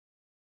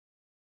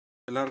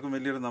എല്ലാവർക്കും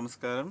വലിയൊരു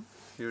നമസ്കാരം.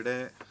 ഇവിടെ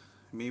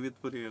മീ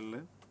വിത്ത് പുലികളിൽ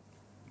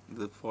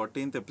ഇത്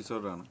 14th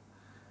എപ്പിസോഡാണ്.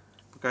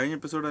 കഴിഞ്ഞ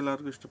എപ്പിസോഡ്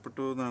എല്ലാവർക്കും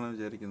ഇഷ്ടപ്പെട്ടു എന്നാണ്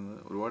വിചാരിക്കുന്നത്.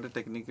 ഒരുപാട്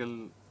ടെക്നിക്കൽ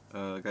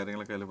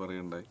കാര്യങ്ങളൊക്കെ അതിൽ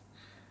പറയുണ്ടായി.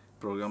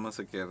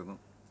 പ്രോഗ്രാമേഴ്സൊക്കെ ആയിരുന്നു.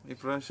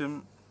 ഇപ്രാവശ്യം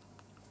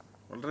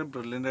വളരെ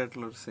ബ്രില്യൻ്റ്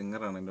ആയിട്ടുള്ളൊരു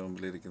സിംഗറാണ് എൻ്റെ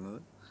മുമ്പിലിരിക്കുന്നത്.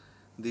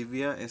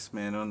 ദിവ്യ എസ്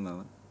മേനോൻ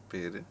എന്നാണ്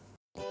പേര്.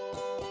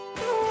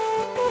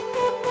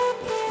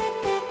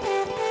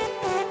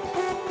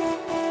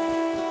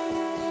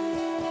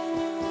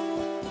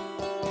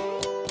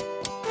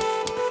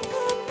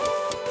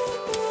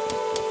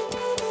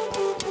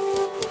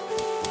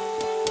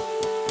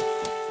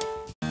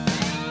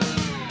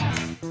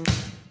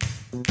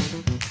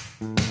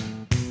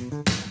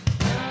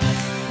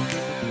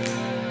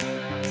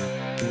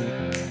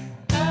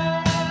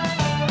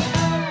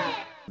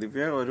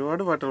 ദിവ്യ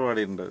ഒരുപാട് പാട്ടുകൾ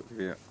പാടിയിട്ടുണ്ട്.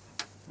 ദിവ്യ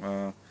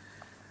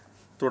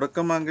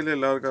തുടക്കം മാങ്കിലം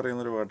എല്ലാവർക്കും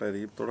അറിയുന്നൊരു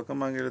പാട്ടായിരിക്കും. തുടക്കം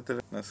മാങ്കിലത്തിൽ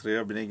ശ്രീ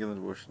അഭിനയിക്കുന്ന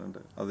ഒരു പോർഷൻ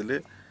ഉണ്ട്. അതിൽ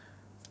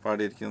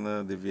പാടിയിരിക്കുന്നത്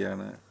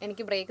ദിവ്യയാണ്.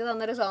 എനിക്ക് ബ്രേക്ക്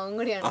തന്നൊരു സോങ്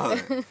കൂടിയാണ്.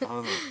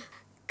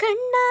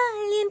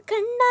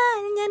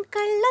 കണ്ണാൽ ഞാൻ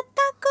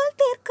കള്ളത്താക്കോൽ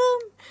തീർക്കും,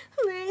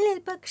 വെള്ളിൽ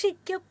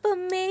പക്ഷിക്കൊപ്പം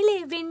മേലെ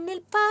വിണ്ണിൽ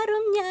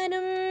പാറും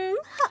ഞാനും.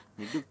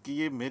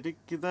 ഇടുക്കിയെ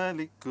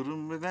മെരുക്കിതാലി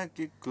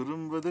കുറുമ്പനാക്കി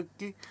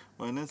കുറുമ്പതുക്കി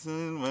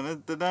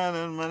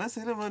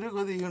മനസ്സിലും ഒരു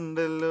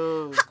കൊതിയുണ്ടല്ലോ.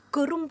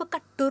 കുറുമ്പ്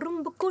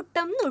കട്ടുറുമ്പ്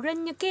കൂട്ടം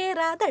നുഴഞ്ഞു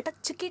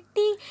കേറാതടച്ചു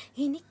കിട്ടി,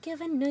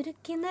 എനിക്കവൻ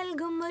ഒരുക്കി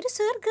നൽകും ഒരു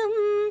സ്വർഗം.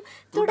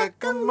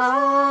 തുടക്കം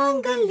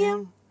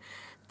മാംഗല്യം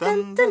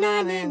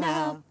തന്തുനാനേന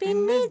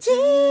പിന്നെ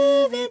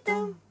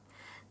ജീവിതം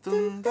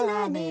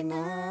തുന്തലാനേന.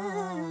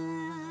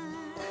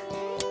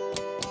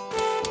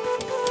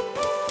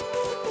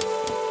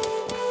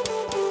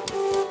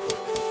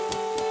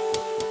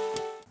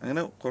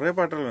 അങ്ങനെ കുറെ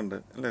പാട്ടുകളുണ്ട്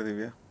അല്ലേ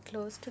ദിവ്യ?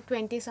 ക്ലോസ് ടു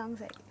 20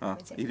 സോങ്സ് ആയി.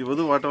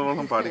 20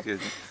 പാട്ടുകളോളം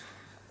പാടിക്കഴിഞ്ഞു.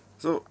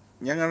 സോ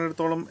ഞാൻ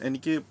കണ്ടിടത്തോളം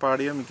എനിക്ക്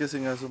പാടിയ മിക്ക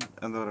സിംഗേഴ്സും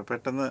എന്താ പറയുക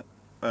പെട്ടെന്ന്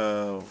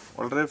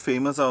വളരെ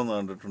ഫേമസ് ആവുന്ന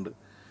കണ്ടിട്ടുണ്ട്.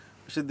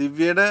 പക്ഷെ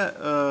ദിവ്യയുടെ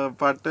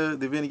പാട്ട്,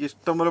 ദിവ്യ എനിക്ക്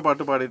ഇഷ്ടംപോലെ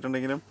പാട്ട്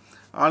പാടിയിട്ടുണ്ടെങ്കിലും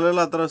ആളുകൾ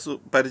അത്ര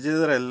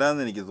പരിചിതരല്ല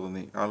എന്ന് എനിക്ക്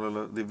തോന്നി. ആളുകൾ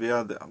ദിവ്യ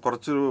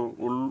കുറച്ചൊരു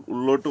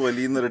ഉള്ളോട്ട്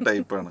വലിയുന്നൊരു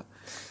ടൈപ്പാണ്.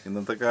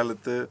 ഇന്നത്തെ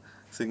കാലത്ത്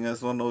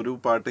സിംഗേഴ്സ് പറഞ്ഞാൽ ഒരു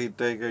പാട്ട്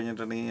ഹിറ്റായി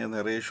കഴിഞ്ഞിട്ടുണ്ടെങ്കിൽ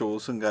നിറയെ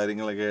ഷോസും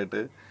കാര്യങ്ങളൊക്കെ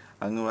ആയിട്ട്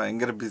അങ്ങ്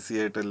ഭയങ്കര ബിസി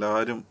ആയിട്ട്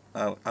എല്ലാവരും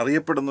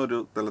അറിയപ്പെടുന്ന ഒരു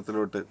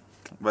തലത്തിലോട്ട്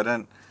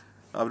വരാൻ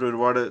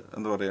അവരൊരുപാട്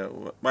എന്താ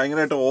പറയുക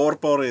ഭയങ്കരമായിട്ട് ഓവർ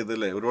പവർ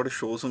ചെയ്തല്ലേ. ഒരുപാട്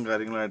ഷോസും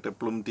കാര്യങ്ങളായിട്ട്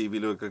എപ്പോഴും ടി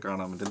വിയിലും ഒക്കെ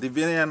കാണാൻ പറ്റും.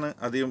 ദിവ്യനെ ഞാൻ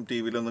അധികം ടി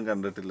വിയിലൊന്നും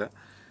കണ്ടിട്ടില്ല.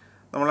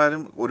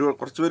 നമ്മളാരും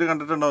കുറച്ച് പേര്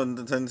കണ്ടിട്ടുണ്ടാവും. ഇൻ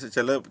ദ സെൻസ്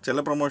ചില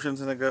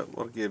പ്രൊമോഷൻസിനൊക്കെ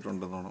വർക്ക്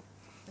ചെയ്തിട്ടുണ്ടെന്നോണം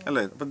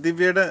അല്ലേ. അപ്പം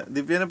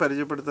ദിവ്യനെ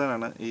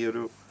പരിചയപ്പെടുത്താനാണ് ഈ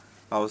ഒരു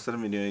അവസരം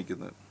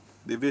വിനിയോഗിക്കുന്നത്.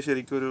 ദിവ്യ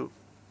ശരിക്കും ഒരു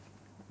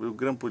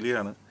ഉഗ്രം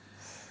പുലിയാണ്.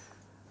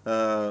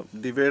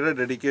 ദിവ്യയുടെ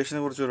ഡെഡിക്കേഷനെ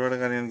കുറിച്ച് ഒരുപാട്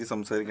കാര്യം എനിക്ക്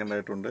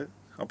സംസാരിക്കേണ്ടതായിട്ടുണ്ട്.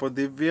 അപ്പോൾ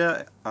ദിവ്യ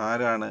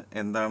ആരാണ്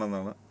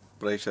എന്താണെന്നാണ്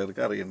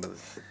പ്രേക്ഷകർക്ക് അറിയേണ്ടത്.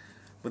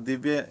 അപ്പോൾ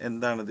ദിവ്യ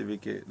എന്താണ്?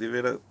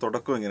 ദിവ്യയുടെ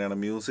തുടക്കം എങ്ങനെയാണ്?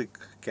 മ്യൂസിക്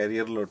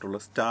കരിയറിലോട്ടുള്ള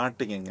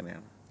സ്റ്റാർട്ടിങ്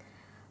എങ്ങനെയാണ്?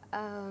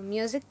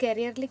 മ്യൂസിക്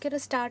കരിയറിലേക്ക് ഒരു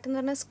സ്റ്റാർട്ട് എന്ന്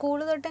പറഞ്ഞാൽ സ്കൂൾ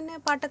തൊട്ട് തന്നെ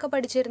പാട്ടൊക്കെ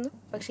പഠിച്ചിരുന്നു.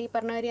 പക്ഷേ ഈ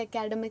പറഞ്ഞ ഒരു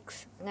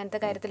അക്കാഡമിക്സ് അങ്ങനത്തെ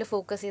കാര്യത്തിൽ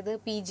ഫോക്കസ് ചെയ്ത്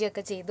PG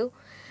ഒക്കെ ചെയ്തു.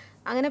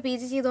 അങ്ങനെ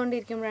PG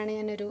ചെയ്തുകൊണ്ടിരിക്കുമ്പോഴാണ്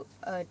ഞാനൊരു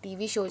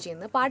TV ഷോ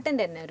ചെയ്യുന്നത്,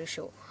 പാട്ടിൻ്റെ തന്നെ ഒരു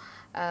ഷോ.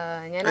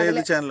 ഞാൻ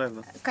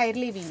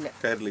കൈർലി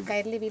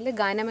വീല്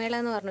ഗാനമേള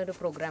എന്ന് പറഞ്ഞൊരു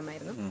പ്രോഗ്രാം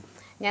ആയിരുന്നു.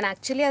 ഞാൻ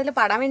ആക്ച്വലി അതിൽ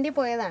പാടാൻ വേണ്ടി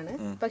പോയതാണ്.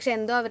 പക്ഷെ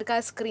എന്തോ അവർക്ക് ആ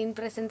സ്ക്രീൻ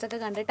പ്രസൻസ് ഒക്കെ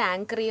കണ്ടിട്ട്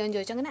ആങ്കർ ചെയ്യുമെന്ന്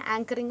ചോദിച്ചു. അങ്ങനെ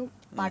ആങ്കറിങ്ങും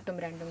പാട്ടും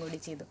രണ്ടും കൂടി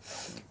ചെയ്തു.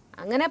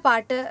 അങ്ങനെ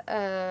പാട്ട്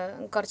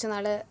കുറച്ച്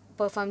നാൾ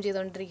പെർഫോം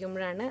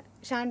ചെയ്തുകൊണ്ടിരിക്കുമ്പോഴാണ്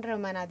ഷാൻ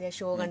റഹ്മാൻ ആദ്യം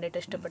ഷോ കണ്ടിട്ട്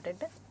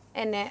ഇഷ്ടപ്പെട്ടിട്ട്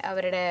എന്നെ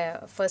അവരുടെ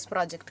first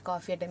project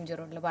coffee at MG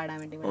റോഡിൽ പാടാൻ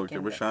വേണ്ടി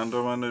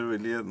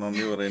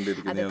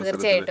അത്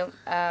തീർച്ചയായിട്ടും.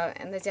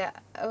 എന്താ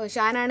വെച്ചാൽ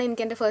ഷാനാണ്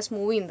എനിക്ക് എൻ്റെ ഫസ്റ്റ്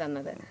മൂവിയും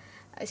തന്നത്.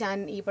 ഷാൻ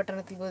ഈ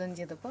പട്ടണത്തിൽ ബോധം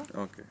ചെയ്തപ്പോൾ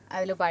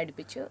അതിൽ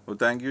പാടിപ്പിച്ചു.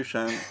 Thank you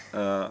Shaan.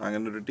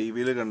 അങ്ങനെ ഒരു ടി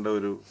വിയിൽ കണ്ട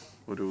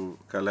ഒരു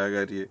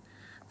കലാകാരിയെ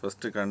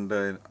ഫസ്റ്റ് കണ്ട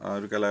ആ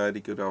ഒരു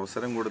കലാകാരിക്ക് ഒരു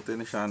അവസരം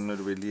കൊടുത്തതിന്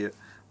ഷാനിനൊരു വലിയ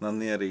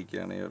നന്ദി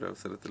അറിയിക്കുകയാണ് ഈ ഒരു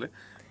അവസരത്തിൽ.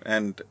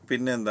 ആൻഡ്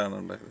പിന്നെ എന്താണ്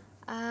ഉണ്ടായത്?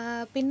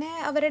 പിന്നെ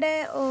അവരുടെ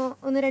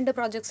 1-2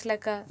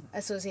 പ്രോജക്ട്സിലൊക്കെ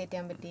അസോസിയേറ്റ്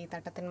ചെയ്യാൻ പറ്റി.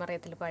 തട്ടത്തിൻ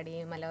മറയത്തിൽ പാടി,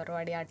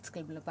 മലവർവാടി ആർട്സ്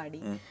ക്ലബിൽ പാടി.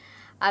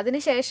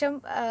 അതിനുശേഷം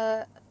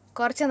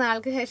കുറച്ച്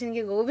നാൾക്ക് ശേഷം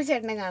എനിക്ക് ഗോപി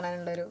ചേട്ടനെ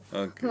കാണാനുള്ളൊരു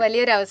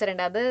വലിയൊരു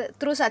അവസരമുണ്ട്. അത്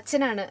ത്രൂ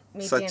സച്ചിനാണ്.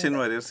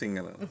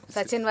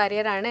 സച്ചിൻ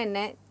വാര്യറാണ്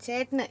എന്നെ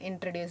ചേട്ടന്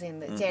ഇൻട്രൊഡ്യൂസ്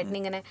ചെയ്യുന്നത്. ചേട്ടൻ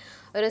ഇങ്ങനെ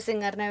ഒരു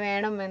സിംഗറിനെ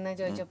വേണം എന്ന്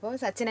ചോദിച്ചപ്പോൾ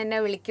സച്ചിൻ എന്നെ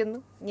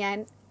വിളിക്കുന്നു, ഞാൻ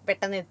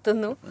പെട്ടെന്ന്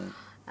എത്തുന്നു.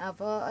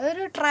 അപ്പോൾ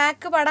അതൊരു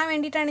ട്രാക്ക് പാടാൻ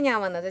വേണ്ടിയിട്ടാണ് ഞാൻ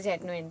വന്നത്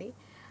ചേട്ടന് വേണ്ടി.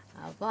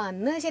 അപ്പോൾ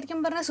അന്ന് ശരിക്കും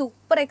പറഞ്ഞാൽ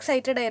സൂപ്പർ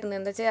എക്സൈറ്റഡ് ആയിരുന്നു.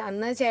 എന്താ വെച്ചാൽ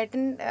അന്ന്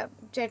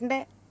ചേട്ടൻ്റെ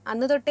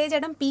അന്ന് തൊട്ടേ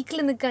ചേട്ടൻ പീക്കിൽ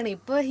നിൽക്കുകയാണ്.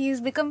 ഇപ്പോൾ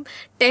ഹീസ് ബിക്കം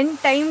 10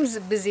 times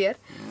ബിസിയർ.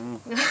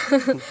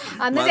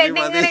 അന്ന് ചേട്ടൻ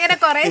ഇങ്ങനെ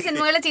കുറേ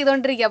സിനിമകൾ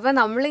ചെയ്തുകൊണ്ടിരിക്കുക. അപ്പോൾ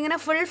നമ്മളിങ്ങനെ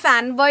ഫുൾ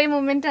ഫാൻ ബോയ്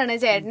മൂമെൻ്റ് ആണ്.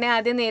 ചേട്ടനെ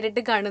ആദ്യം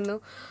നേരിട്ട് കാണുന്നു.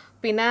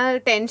 പിന്നെ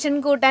ടെൻഷൻ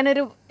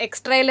കൂട്ടാനൊരു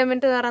എക്സ്ട്രാ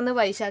എലമെന്റ് എന്ന് പറയുന്നത്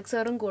വൈശാഖ്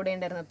സാറും കൂടെ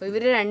ഉണ്ടായിരുന്നു. അപ്പോൾ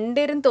ഇവർ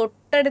രണ്ടുപേരും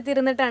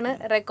തൊട്ടടുത്തിരുന്നിട്ടാണ്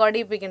റെക്കോർഡ്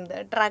ചെയ്യിപ്പിക്കുന്നത്.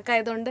 ട്രാക്ക്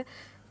ആയതുകൊണ്ട്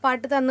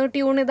പാട്ട് തന്നു,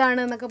 ട്യൂൺ ഇതാണ്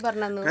എന്നൊക്കെ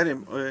പറഞ്ഞു.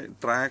 കാര്യം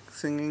ട്രാക്ക്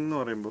സിംഗിങ് എന്ന്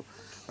പറയുമ്പോൾ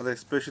അത്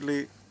എസ്പെഷ്യലി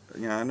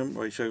ഞാനും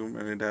വൈശാഖും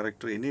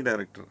ഡയറക്ടർ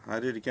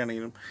ആരും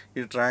ഇരിക്കുകയാണെങ്കിലും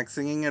ഈ ട്രാക്ക്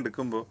സിംഗിങ്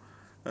എടുക്കുമ്പോൾ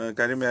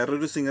കാര്യം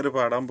വേറൊരു സിംഗർ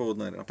പാടാൻ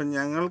പോകുന്നതായിരുന്നു. അപ്പം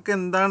ഞങ്ങൾക്ക്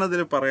എന്താണ്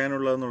അതിൽ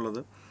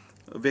പറയാനുള്ളതെന്നുള്ളത്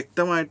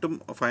വ്യക്തമായിട്ടും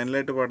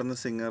ഫൈനലായിട്ട് പാടുന്ന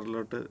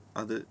സിംഗറിലോട്ട്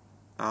അത്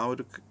ആ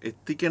ഒരു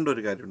എത്തിക്കേണ്ട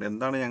ഒരു കാര്യമുണ്ട്.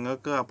 എന്താണ്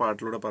ഞങ്ങൾക്ക് ആ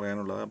പാട്ടിലൂടെ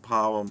പറയാനുള്ളത്,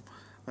 ഭാവം,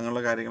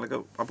 അങ്ങനെയുള്ള കാര്യങ്ങളൊക്കെ.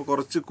 അപ്പോൾ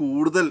കുറച്ച്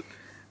കൂടുതൽ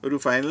ഒരു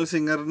ഫൈനൽ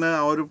സിംഗറിന്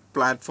ആ ഒരു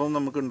പ്ലാറ്റ്ഫോം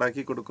നമുക്ക്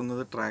ഉണ്ടാക്കി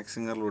കൊടുക്കുന്നത് ട്രാക്ക്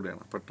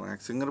സിംഗറിലൂടെയാണ്. അപ്പോൾ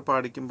ട്രാക്ക് സിംഗർ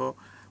പാടിക്കുമ്പോൾ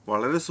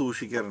വളരെ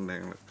സൂക്ഷിക്കാറുണ്ട്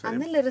ഞങ്ങൾ.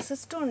 അതിൽ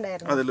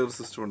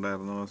റിസിസ്റ്റം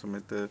ഉണ്ടായിരുന്നു ആ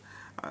സമയത്ത്.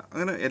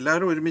 അങ്ങനെ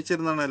എല്ലാവരും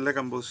ഒരുമിച്ചിരുന്നാണ് എല്ലാ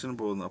കമ്പോസിഷനും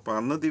പോകുന്നത്. അപ്പോൾ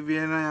അന്ന്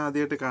ദിവ്യേനെ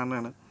ആദ്യമായിട്ട്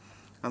കാണുകയാണ്.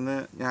 അന്ന്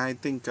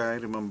ഐ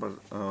റിമെമ്പർ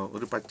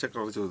ഒരു പച്ച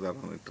കളർ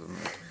ചുരിദാറാണ്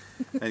ഇട്ടിരുന്നത്.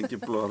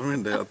 എനിക്കിപ്പോൾ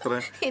ഓർമ്മയുണ്ട്. അത്ര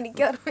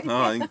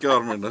എനിക്ക്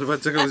ഓർമ്മയുണ്ട്. ഒരു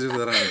പച്ച കളർ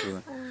ചുരിദാറാണ്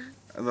ഇട്ടിരുന്നത്.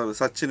 എന്താ പറയുക,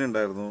 സച്ചിൻ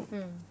ഉണ്ടായിരുന്നു,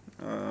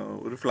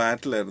 ഒരു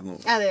ഫ്ലാറ്റിലായിരുന്നു,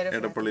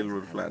 എടപ്പള്ളിയിലുള്ള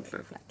ഒരു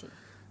ഫ്ലാറ്റിലായിരുന്നു.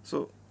 സോ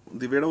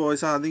ദിവ്യയുടെ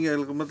വോയിസ് ആദ്യം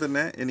കേൾക്കുമ്പോൾ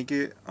തന്നെ എനിക്ക്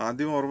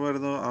ആദ്യം ഓർമ്മ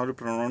വരുന്നു ആ ഒരു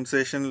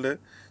പ്രൊണൗൺസിയേഷനിൽ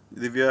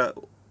ദിവ്യ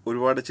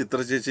ഒരുപാട് ചിത്ര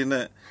ചേച്ചീനെ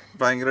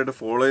ഭയങ്കരമായിട്ട്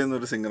ഫോളോ ചെയ്യുന്ന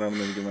ഒരു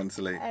സിംഗറാണെന്ന് എനിക്ക്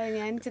മനസ്സിലായി.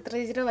 ഞാൻ ചിത്ര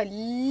ചേച്ചിയുടെ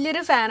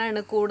വലിയൊരു ഫാനാണ്.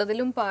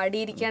 കൂടുതലും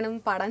പാടിയിരിക്കാനും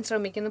പാടാൻ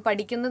ശ്രമിക്കുന്നു,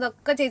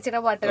 പഠിക്കുന്നതൊക്കെ ചേച്ചിയുടെ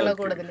പാട്ടുകളാണ്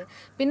കൂടുതൽ.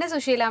 പിന്നെ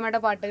സുശീലാമ്മയുടെ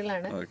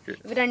പാട്ടുകളാണ്.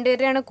 ഇവർ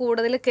രണ്ടുപേരെയാണ്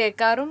കൂടുതൽ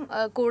കേൾക്കാറും.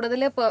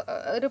 കൂടുതൽ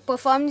ഒരു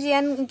പെർഫോം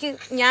ചെയ്യാൻ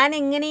ഞാൻ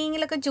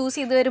എങ്ങനെയെങ്കിലൊക്കെ ചൂസ്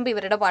ചെയ്ത് വരുമ്പോൾ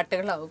ഇവരുടെ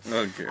പാട്ടുകളാവും.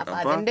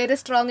 അതിന്റെ ഒരു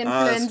സ്ട്രോങ്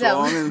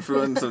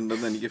ഇൻഫ്ലുവൻസ്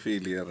ഉണ്ടെന്ന് എനിക്ക്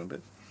ഫീൽ ചെയ്യാറുണ്ട്.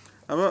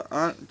 അപ്പോൾ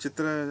ആ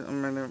ചിത്ര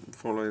അമ്മേനെ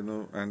ഫോളോ ചെയ്യുന്നു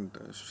ആൻഡ്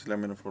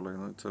സുശീലാമ്മേനെ ഫോളോ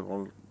ചെയ്യുന്നു. It's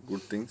all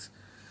good things.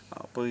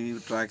 അപ്പോൾ ഈ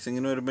ട്രാക്ക്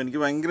സിംഗിന് വരുമ്പോൾ എനിക്ക്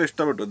ഭയങ്കര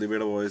ഇഷ്ടപ്പെട്ടു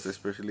ദിവ്യയുടെ വോയിസ്.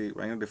 എസ്പെഷ്യലി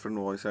ഭയങ്കര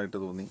ഡിഫറെൻറ്റ് വോയിസ് ആയിട്ട്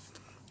തോന്നി.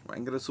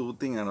 ഭയങ്കര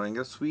സൂത്തിങ് ആണ്,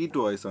 ഭയങ്കര സ്വീറ്റ്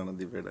വോയിസാണ്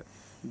ദിവ്യയുടെ.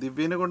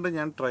 ദിവ്യനെ കൊണ്ട്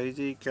ഞാൻ ട്രൈ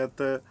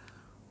ചെയ്യിക്കാത്ത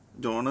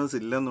ജോണേഴ്സ്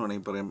ഇല്ലെന്ന്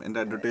വേണമെങ്കിൽ പറയാം.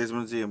 എൻ്റെ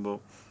അഡ്വർടൈസ്മെൻറ്റ് ചെയ്യുമ്പോൾ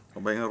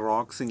ഭയങ്കര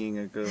റോക്ക്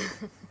സിംഗിങ് ഒക്കെ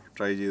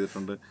ട്രൈ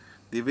ചെയ്തിട്ടുണ്ട്.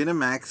 ദിവ്യനെ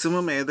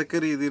മാക്സിമം ഏതൊക്കെ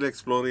രീതിയിൽ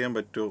എക്സ്പ്ലോർ ചെയ്യാൻ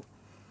പറ്റുമോ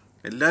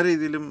എല്ലാ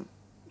രീതിയിലും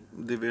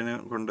ദിവ്യനെ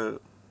കൊണ്ട്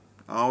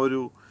ആ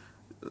ഒരു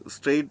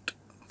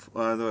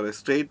എന്താ പറയുക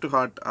സ്ട്രെയിറ്റ് ടു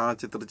ഹാർട്ട് ആ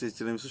ചിത്ര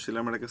ചേച്ചിയുടെയും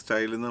സുശീലാമ്മയുടെയൊക്കെ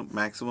സ്റ്റൈലിൽ നിന്ന്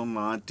മാക്സിമം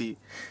മാറ്റി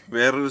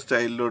വേറൊരു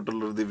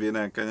സ്റ്റൈലിലോട്ടുള്ളൊരു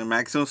ദിവ്യനാക്കാൻ ഞാൻ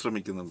മാക്സിമം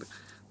ശ്രമിക്കുന്നുണ്ട്.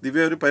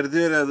 ദിവ്യ ഒരു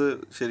പരിധിവരെ അത്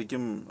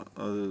ശരിക്കും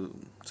അത്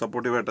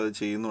സപ്പോർട്ടീവായിട്ട് അത്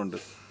ചെയ്യുന്നുണ്ട്.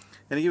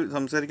 എനിക്ക്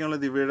സംസാരിക്കാനുള്ള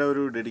ദിവ്യയുടെ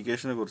ഒരു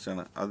ഡെഡിക്കേഷനെ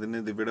കുറിച്ചാണ്.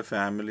 അതിന് ദിവ്യയുടെ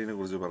ഫാമിലിനെ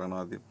കുറിച്ച് പറയണം.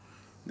 ആദ്യം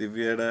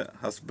ദിവ്യയുടെ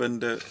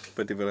ഹസ്ബൻഡ്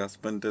പറ്റി പറയാം.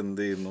 ഹസ്ബൻഡ്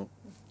എന്ത് ചെയ്യുന്നു?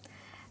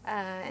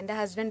 എൻ്റെ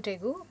ഹസ്ബൻഡ്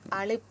രഘു,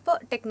 ആളിപ്പോൾ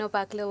ടെക്നോ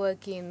പാർക്കിൽ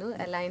വർക്ക് ചെയ്യുന്നു,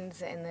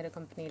 അലയൻസ് എന്നൊരു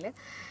കമ്പനിയിൽ.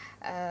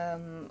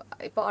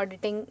 ഇപ്പോൾ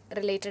ഓഡിറ്റിംഗ്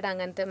റിലേറ്റഡ്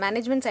അങ്ങനത്തെ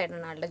മാനേജ്മെൻറ്റ്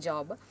സൈഡാണ് ആളുടെ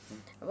ജോബ്.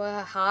 അപ്പോൾ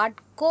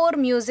ഹാർഡ് കോർ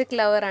മ്യൂസിക്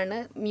ലവറാണ്.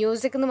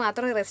 മ്യൂസിക് എന്ന്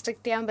മാത്രം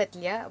റെസ്ട്രിക്റ്റ് ചെയ്യാൻ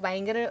പറ്റില്ല.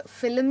 ഭയങ്കര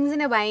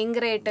ഫിലിംസിനെ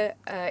ഭയങ്കരമായിട്ട്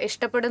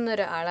ഇഷ്ടപ്പെടുന്ന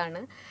ഒരു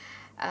ആളാണ്.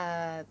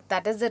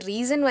 That is the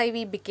reason why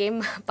V became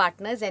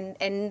partners.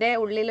 എൻ്റെ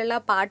ഉള്ളിലുള്ള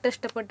പാട്ട്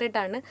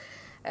ഇഷ്ടപ്പെട്ടിട്ടാണ്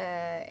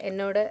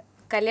എന്നോട്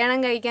കല്യാണം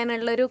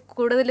കഴിക്കാനുള്ളൊരു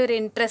കൂടുതലൊരു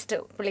ഇൻട്രസ്റ്റ്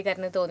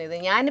പുള്ളിക്കാരന് തോന്നിയത്.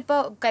 ഞാനിപ്പോൾ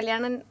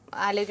കല്യാണം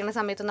ആലോചിക്കുന്ന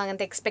സമയത്തൊന്നും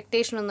അങ്ങനത്തെ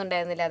എക്സ്പെക്റ്റേഷൻ ഒന്നും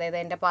ഉണ്ടായിരുന്നില്ല. അതായത്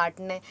എൻ്റെ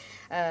പാട്ടിനെ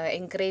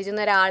എൻകറേജ്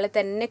ചെയ്യുന്ന ഒരാൾ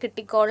തന്നെ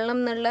കിട്ടിക്കൊള്ളണം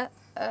എന്നുള്ള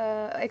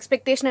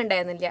എക്സ്പെക്റ്റേഷൻ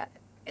ഉണ്ടായിരുന്നില്ല.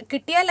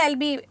 കിട്ടിയാൽ ഐ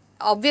ബി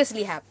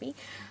ഒബ്വിയസ്ലി ഹാപ്പി.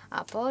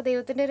 അപ്പോൾ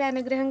ദൈവത്തിൻ്റെ ഒരു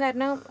അനുഗ്രഹം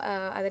കാരണം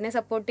അതിനെ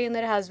സപ്പോർട്ട് ചെയ്യുന്ന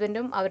ഒരു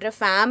ഹസ്ബൻഡും അവരുടെ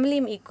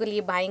ഫാമിലിയും ഈക്വലി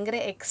ഭയങ്കര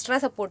എക്സ്ട്രാ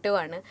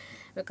സപ്പോർട്ടീവാണ്.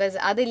 ബിക്കോസ്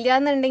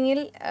അതില്ലാന്നുണ്ടെങ്കിൽ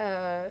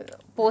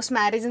പോസ്റ്റ്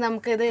മാരേജ്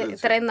നമുക്കിത്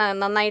ഇത്രയും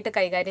നന്നായിട്ട്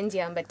കൈകാര്യം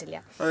ചെയ്യാൻ പറ്റില്ല.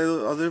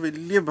 അതൊരു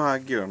വലിയ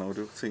ഭാഗ്യമാണ്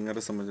ഒരു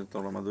സിംഗറെ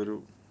സംബന്ധിച്ചിടത്തോളം. അതൊരു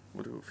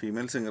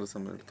ഫീമെയിൽ സിംഗറെ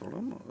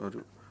സംബന്ധിച്ചിടത്തോളം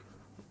ഒരു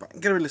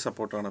ഭയങ്കര വലിയ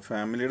സപ്പോർട്ടാണ്,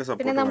 ഫാമിലിയുടെ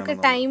സപ്പോർട്ട്. പിന്നെ നമുക്ക്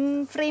ടൈം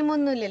ഫ്രെയിം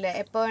ഒന്നും ഇല്ലല്ലോ,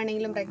 എപ്പോൾ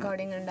വേണമെങ്കിലും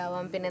റെക്കോർഡിങ്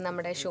ഉണ്ടാവാം. പിന്നെ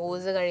നമ്മുടെ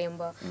ഷോസ്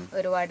കഴിയുമ്പോൾ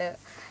ഒരുപാട്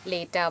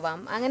ലേറ്റ്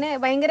ആവാം. അങ്ങനെ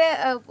ഭയങ്കര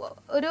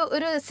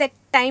ഒരു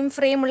സെറ്റ് ടൈം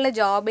ഫ്രെയിം ഉള്ള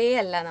ജോബേ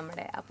അല്ല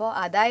നമ്മുടെ. അപ്പോൾ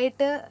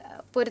അതായിട്ട്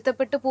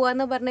പൊരുത്തപ്പെട്ട്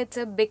പോവാന്ന് പറഞ്ഞ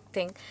ഇറ്റ്സ് എ ബിഗ്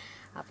തിങ്.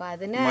 അപ്പോൾ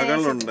അതിന്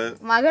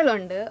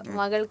മകളുണ്ട്.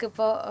 മകൾക്ക്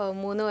ഇപ്പോൾ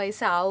 3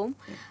 വയസ്സാവും.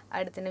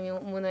 അടുത്തിന്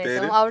 3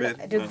 വയസ്സാവും. അവള്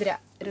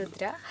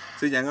രുദ്ര.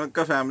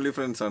 ഞങ്ങളൊക്കെ ഫാമിലി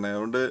ഫ്രണ്ട്സ് ആണ്.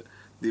 അതുകൊണ്ട്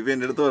ദിവ്യ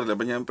എൻ്റെ അടുത്ത് പറയില്ല.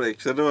 അപ്പൊ ഞാൻ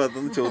പ്രേക്ഷകരുടെ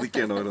ഭാഗത്തുനിന്ന്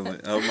ചോദിക്കുകയാണ് വരുന്നത്,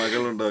 ആ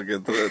മകളുണ്ടോ,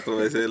 എത്ര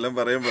വയസ്സെല്ലാം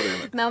പറയുന്നത്.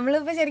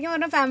 നമ്മളിപ്പോ ശരിക്കും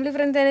പറഞ്ഞ ഫാമിലി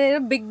ഫ്രണ്ട്സ്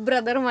ബിഗ്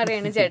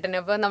ബ്രദർമാരെയാണ് ചേട്ടന്.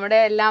 അപ്പൊ നമ്മുടെ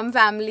എല്ലാം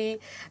ഫാമിലി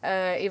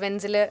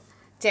ഇവന്റ്സില്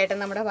ചേട്ടൻ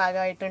നമ്മുടെ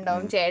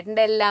ഭാഗമായിട്ടുണ്ടാവും.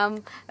 ചേട്ടൻ്റെ എല്ലാം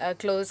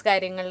ക്ലോസ്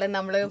കാര്യങ്ങളിൽ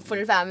നമ്മൾ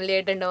ഫുൾ ഫാമിലി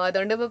ആയിട്ടുണ്ടാവും.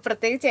 അതുകൊണ്ട് ഇപ്പൊ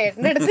പ്രത്യേകിച്ച്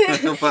ചേട്ടൻ്റെ അടുത്ത്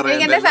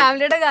ഇങ്ങനെ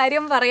ഫാമിലിയുടെ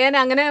കാര്യം പറയാൻ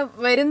അങ്ങനെ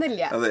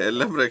വരുന്നില്ല. അതെ,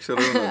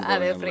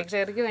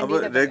 പ്രേക്ഷകർക്ക് വേണ്ടി.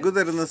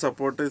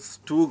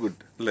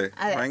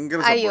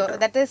 അയ്യോ,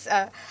 ദാറ്റ് ഈസ്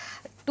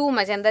ടു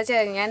മച്ച്. എന്താ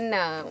വെച്ചാൽ ഞാൻ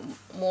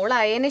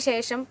മോളായതിനു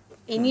ശേഷം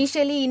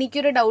ഇനീഷ്യലി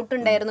എനിക്കൊരു ഡൗട്ട്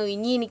ഉണ്ടായിരുന്നു,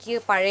 ഇനി എനിക്ക്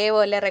പഴയ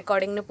പോലെ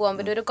റെക്കോർഡിങ്ങിന് പോകാൻ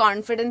പറ്റും. ഒരു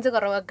കോൺഫിഡൻസ്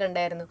കുറവൊക്കെ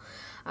ഉണ്ടായിരുന്നു.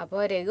 അപ്പോൾ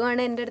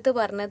രഘുവാണ് എൻ്റെ അടുത്ത്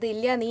പറഞ്ഞത്,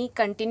 ഇല്ല നീ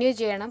കണ്ടിന്യൂ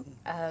ചെയ്യണം.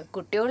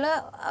 കുട്ടികൾ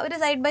അവർ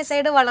സൈഡ് ബൈ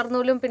സൈഡ്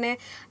വളർന്നോലും. പിന്നെ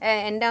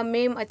എൻ്റെ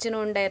അമ്മയും അച്ഛനും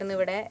ഉണ്ടായിരുന്നു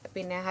ഇവിടെ,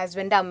 പിന്നെ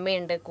ഹസ്ബൻഡ്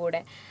അമ്മയുണ്ട്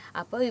കൂടെ.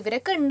 അപ്പോൾ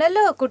ഇവരൊക്കെ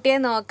ഉണ്ടല്ലോ കുട്ടിയെ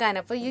നോക്കാൻ.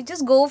 അപ്പോൾ you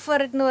just go for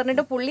it എന്ന്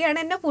പറഞ്ഞിട്ട് പുള്ളിയാണ്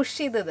എന്നെ പുഷ്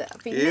ചെയ്തത്.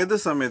 ഏത്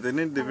സമയത്ത്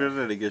ദിവ്യയുടെ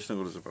ഡെഡിക്കേഷനെ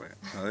കുറിച്ച് പറയാം.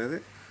 അതായത്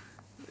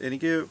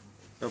എനിക്ക്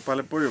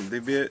പലപ്പോഴും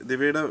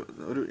ദിവ്യയുടെ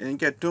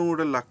എനിക്ക് ഏറ്റവും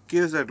കൂടുതൽ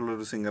ലക്കിയസ്റ്റ്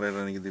ആയിട്ടുള്ളൊരു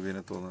സിംഗറായിട്ടാണ് എനിക്ക്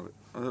ദിവ്യനെ തോന്നുന്നത്.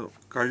 അത്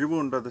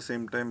കഴിവുണ്ട്, അറ്റ് ദ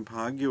സെയിം ടൈം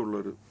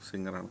ഭാഗ്യമുള്ളൊരു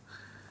സിംഗറാണ്.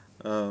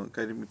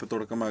 കാര്യം ഇപ്പോൾ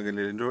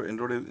തുടക്കമാകില്ല,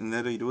 എന്നോട്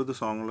ഇന്നേരം 20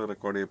 സോങ്ങുകൾ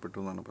റെക്കോർഡ് ചെയ്യപ്പെട്ടു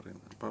എന്നാണ്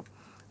പറയുന്നത്. അപ്പം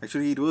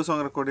ആക്ച്വലി 20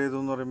 സോങ് റെക്കോർഡ് ചെയ്തു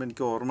എന്ന് പറയുമ്പോൾ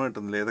എനിക്ക് ഓർമ്മ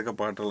കിട്ടുന്നില്ല ഏതൊക്കെ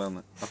പാട്ടുകളാണ്.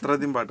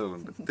 അത്രയധികം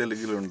പാട്ടുകളുണ്ട്.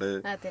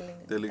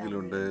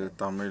 തെലുങ്കിലുണ്ട്,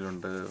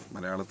 തമിഴിലുണ്ട്,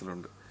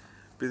 മലയാളത്തിലുണ്ട്.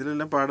 അപ്പോൾ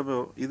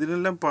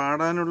ഇതിലെല്ലാം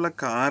പാടാനുള്ള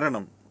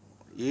കാരണം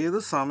ഏത്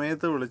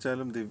സമയത്ത്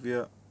വിളിച്ചാലും ദിവ്യ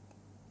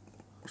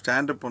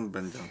സ്റ്റാൻഡപ്പ് ഓൺ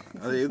ബെഞ്ചാണ്.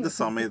 അത് ഏത്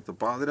സമയത്ത്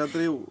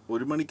പാതിരാത്രി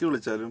 1 മണിക്ക്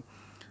വിളിച്ചാലും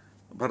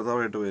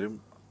ഭർത്താവായിട്ട് വരും.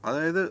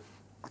 അതായത്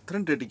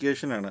അത്രയും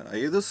ഡെഡിക്കേഷനാണ്.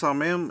 ഏത്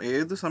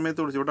സമയത്ത്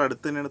വിളിച്ചു. ഇവിടെ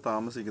അടുത്ത് തന്നെയാണ്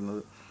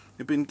താമസിക്കുന്നത്.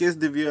 ഇപ്പോൾ ഇൻ കേസ്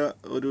ദിവ്യ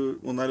ഒരു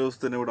 3-4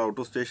 ദിവസത്തിന് ഇവിടെ ഔട്ട്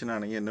ഓഫ് സ്റ്റേഷൻ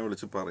ആണെങ്കിൽ എന്നെ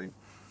വിളിച്ച് പറയും.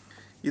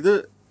 ഇത്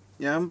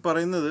ഞാൻ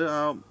പറയുന്നത് ആ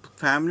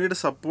ഫാമിലിയുടെ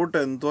സപ്പോർട്ട്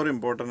എന്തോരം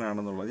ഇമ്പോർട്ടൻ്റ്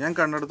ആണെന്നുള്ളത്. ഞാൻ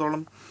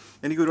കണ്ടിടത്തോളം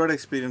എനിക്ക് ഒരുപാട്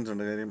എക്സ്പീരിയൻസ്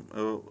ഉണ്ട്. കാര്യം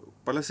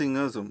പല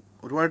സിംഗേഴ്സും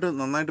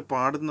നന്നായിട്ട്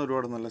പാടുന്ന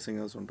ഒരുപാട് നല്ല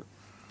സിംഗേഴ്സുണ്ട്.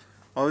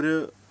 അവർ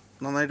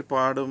നന്നായിട്ട്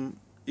പാടും.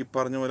 ഈ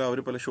പറഞ്ഞ പോലെ അവർ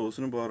പല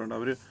ഷോസിനും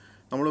പോകാറുണ്ട്.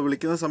 നമ്മൾ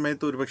വിളിക്കുന്ന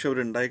സമയത്ത് ഒരുപക്ഷെ അവർ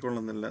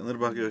ഉണ്ടായിക്കൊള്ളുന്നില്ല.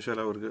 നിർഭാഗ്യവശാൽ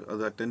അവർക്ക്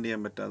അത് അറ്റൻഡ്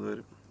ചെയ്യാൻ പറ്റാതെ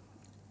വരും.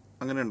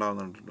 അങ്ങനെ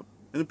ഉണ്ടാകുന്നുണ്ടല്ലോ.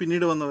 ഇത്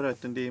പിന്നീട് വന്നവർ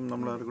അറ്റൻഡ് ചെയ്യും,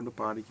 നമ്മൾ അവരെ കൊണ്ട്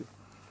പാടിക്കും.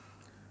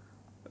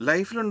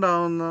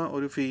 ലൈഫിലുണ്ടാകുന്ന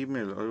ഒരു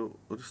ഫീമെയിൽ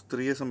ഒരു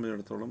സ്ത്രീയെ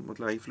സംബന്ധിച്ചിടത്തോളം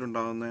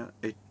ലൈഫിലുണ്ടാകുന്ന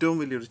ഏറ്റവും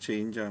വലിയൊരു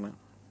ചേഞ്ചാണ്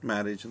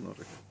മാരേജ് എന്ന്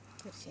പറയുന്നത്.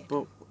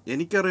 അപ്പോൾ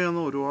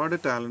എനിക്കറിയാവുന്ന ഒരുപാട്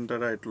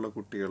ടാലൻറ്റഡ് ആയിട്ടുള്ള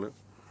കുട്ടികൾ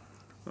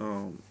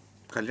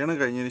കല്യാണം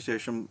കഴിഞ്ഞതിന്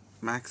ശേഷം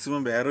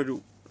മാക്സിമം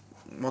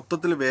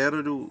മൊത്തത്തിൽ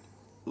വേറൊരു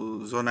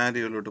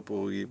സൊനാരിയോയിലോട്ട്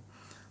പോവുകയും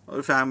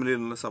ഒരു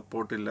ഫാമിലിയിലുള്ള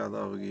സപ്പോർട്ട്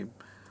ഇല്ലാതാവുകയും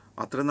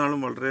അത്രയും നാളും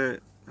വളരെ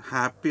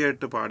ഹാപ്പി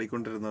ആയിട്ട്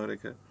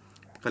പാടിക്കൊണ്ടിരുന്നവരൊക്കെ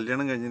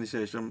കല്യാണം കഴിഞ്ഞതിന്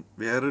ശേഷം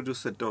വേറൊരു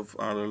സെറ്റ് ഓഫ്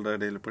ആളുകളുടെ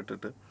ഇടയിൽ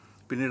പെട്ടിട്ട്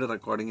പിന്നീട്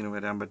റെക്കോർഡിങ്ങിന്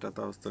വരാൻ പറ്റാത്ത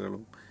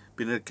അവസ്ഥകളും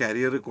പിന്നെ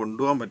കരിയർ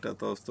കൊണ്ടുപോകാൻ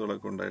പറ്റാത്ത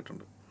അവസ്ഥകളൊക്കെ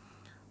ഉണ്ടായിട്ടുണ്ട്.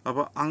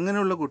 അപ്പോൾ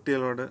അങ്ങനെയുള്ള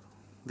കുട്ടികളോട്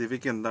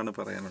ദിവ്യയ്ക്ക് എന്താണ്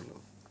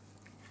പറയാനുള്ളത്?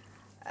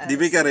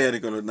 ദിവ്യയ്ക്ക്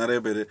അറിയാമായിരിക്കുമല്ലോ,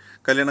 നിറയെ പേര്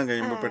കല്യാണം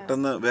കഴിയുമ്പോൾ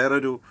പെട്ടെന്ന്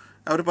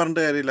അവർ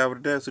പറഞ്ഞിട്ട് കാര്യമില്ല,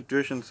 അവരുടെ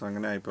സിറ്റുവേഷൻസ്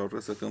അങ്ങനെ ആയിപ്പോൾ,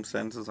 അവരുടെ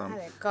സർക്കംസ്റ്റാൻസസ് ആണ്.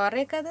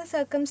 കുറേയൊക്കെ അത്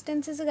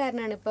സർക്കംസ്റ്റാൻസസ്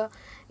കാരണമാണ്. ഇപ്പോൾ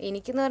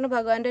എനിക്കെന്ന് പറഞ്ഞാൽ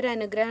ഭഗവാന്റെ ഒരു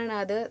അനുഗ്രഹമാണ്.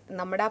 അത്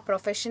നമ്മുടെ ആ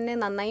പ്രൊഫഷനെ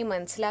നന്നായി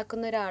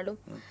മനസ്സിലാക്കുന്ന ഒരാളും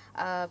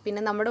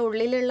പിന്നെ നമ്മുടെ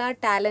ഉള്ളിലുള്ള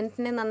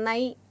ടാലൻറ്റിനെ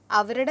നന്നായി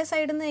അവരുടെ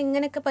സൈഡിൽ നിന്ന്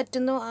എങ്ങനെയൊക്കെ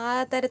പറ്റുന്നു ആ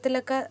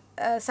തരത്തിലൊക്കെ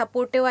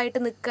സപ്പോർട്ടീവായിട്ട്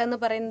നിൽക്കുക എന്ന്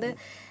പറയുന്നത്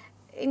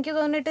എനിക്ക്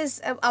തോന്നിയിട്ട്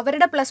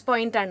അവരുടെ പ്ലസ്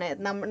പോയിൻ്റാണ്.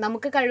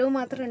 നമുക്ക് കഴിവ്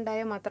മാത്രം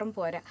ഉണ്ടായാൽ മാത്രം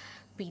പോരാ.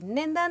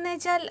 പിന്നെ എന്താണെന്ന്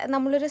വെച്ചാൽ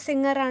നമ്മളൊരു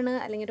സിംഗറാണ്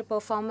അല്ലെങ്കിൽ ഒരു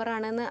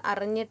പെർഫോമറാണെന്ന്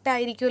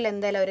അറിഞ്ഞിട്ടായിരിക്കുമല്ലോ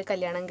എന്തായാലും അവർ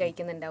കല്യാണം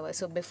കഴിക്കുന്നുണ്ടാവുക.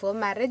 So before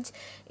marriage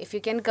if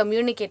you can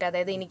communicate,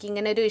 അതായത്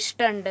എനിക്കിങ്ങനെ ഒരു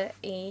ഇഷ്ടമുണ്ട്,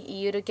 ഈ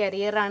ഒരു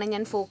കരിയറാണ്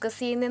ഞാൻ ഫോക്കസ്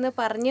ചെയ്യുന്നതെന്ന്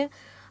പറഞ്ഞ്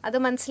അത്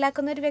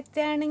മനസ്സിലാക്കുന്ന ഒരു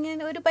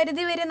വ്യക്തിയാണെങ്കിൽ ഒരു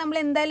പരിധി വരെ നമ്മൾ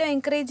എന്തായാലും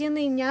എൻകറേജ്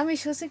ചെയ്യുമെന്ന് ഞാൻ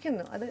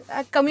വിശ്വസിക്കുന്നു. അത്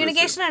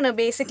കമ്മ്യൂണിക്കേഷനാണ്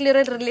ബേസിക്കലി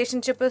ഒരു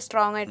റിലേഷൻഷിപ്പ്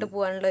സ്ട്രോങ് ആയിട്ട്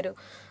പോകാനുള്ള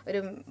ഒരു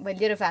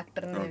വലിയൊരു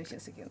ഫാക്ടർ എന്ന് ഞാൻ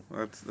വിശ്വസിക്കുന്നു.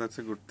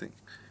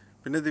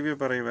 പിന്നെ ദിവ്യ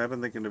പറയും, വേറെ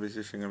എന്തൊക്കെയുണ്ട്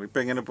വിശേഷങ്ങൾ?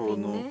 ഇപ്പൊ എങ്ങനെ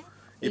പോകുന്നു?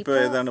 ഇപ്പൊ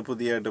ഏതാണ്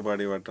പുതിയതായിട്ട്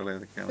പാടിയ പാട്ടുകൾ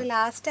ഏതൊക്കെയാണ്?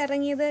 ലാസ്റ്റ്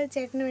ഇറങ്ങിയത്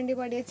ചേട്ടന് വേണ്ടി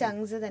പാടിയ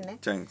ചങ്സ് തന്നെ.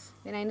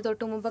 പിന്നെ അതിന്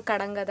തൊട്ട് മുമ്പ്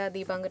കടങ്കഥ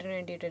ദീപാങ്കരന്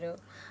വേണ്ടിയിട്ടൊരു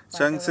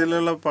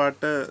ചങ്സിലുള്ള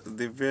പാട്ട്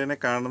ദിവ്യനെ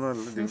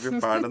കാണുന്നതല്ല, ദിവ്യ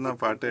പാടുന്ന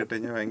പാട്ട് കേട്ട്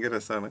കഴിഞ്ഞാൽ ഭയങ്കര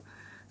രസമാണ്.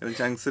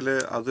 ചങ്സിൽ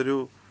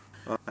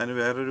അതിന്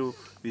വേറൊരു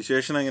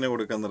വിശേഷണം എങ്ങനെ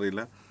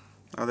കൊടുക്കാന്നറിയില്ല.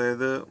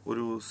 അതായത്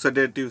ഒരു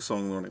സെഡേറ്റീവ്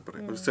സോങ് എന്ന് വേണമെങ്കിൽ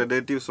പറയും. ഒരു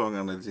സെഡേറ്റീവ് സോങ്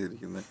ആണ് ഇത്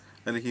ചെയ്തിരിക്കുന്നത്.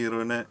 അതിൽ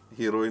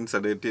ഹീറോയിൻ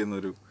സെഡേറ്റ്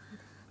ചെയ്യുന്നൊരു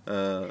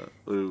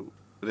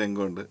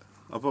രംഗമുണ്ട്.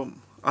 അപ്പം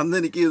അന്ന്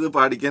എനിക്ക് ഇത്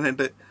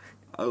പാടിക്കാനായിട്ട്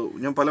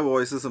ഞാൻ പല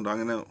വോയിസസ് ഉണ്ട്.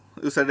 അങ്ങനെ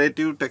ഒരു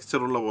സെഡേറ്റീവ്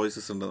ടെക്സ്ചറുള്ള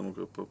വോയിസസ് ഉണ്ട്.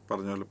 നമുക്ക് ഇപ്പോൾ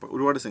പറഞ്ഞ പോലെ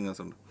ഒരുപാട്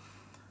സിംഗേഴ്സ് ഉണ്ട്.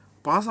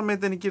 അപ്പോൾ ആ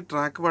സമയത്ത് എനിക്ക്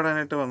ട്രാക്ക്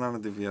പാടാനായിട്ട് വന്നതാണ്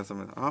ദിവ്യ. ആ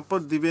സമയത്ത് അപ്പോൾ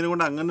ദിവ്യനെ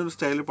കൊണ്ട് അങ്ങനെ ഒരു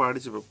സ്റ്റൈൽ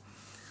പാടിച്ചപ്പോൾ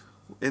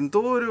എന്തോ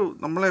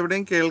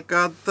നമ്മളെവിടെയും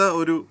കേൾക്കാത്ത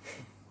ഒരു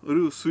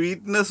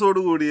സ്വീറ്റ്നെസ്സോട്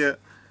കൂടിയ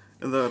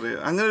എന്താ പറയുക,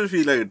 അങ്ങനെ ഒരു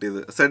ഫീലാണ് കിട്ടിയത്.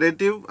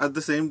 Sedative at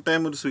the same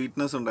time ഒരു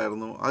സ്വീറ്റ്നെസ്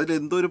ഉണ്ടായിരുന്നു.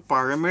 അതിലെന്തോ ഒരു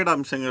പഴമയുടെ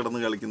അംശം കിടന്ന്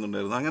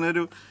കളിക്കുന്നുണ്ടായിരുന്നു. അങ്ങനെ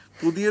ഒരു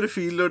പുതിയൊരു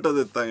ഫീലിലോട്ട് അത്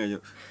എത്താൻ കഴിഞ്ഞു.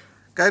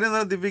 കാര്യം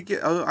എന്താ, ദിവ്യയ്ക്ക്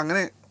അത്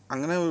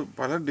അങ്ങനെ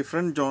പല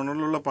ഡിഫറെൻറ്റ്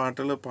ജോണറിലുള്ള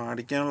പാട്ടുകൾ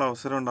പാടിക്കാനുള്ള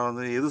അവസരം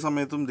ഉണ്ടാകുന്നത് ഏത്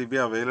സമയത്തും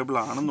ദിവ്യ അവൈലബിൾ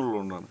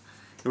ആണെന്നുള്ളതുകൊണ്ടാണ്.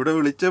 ഇവിടെ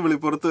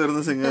വിളിപ്പുറത്ത്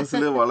വരുന്ന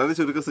സിംഗേഴ്സിൽ വളരെ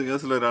ചുരുക്കം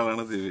സിംഗേഴ്സിൽ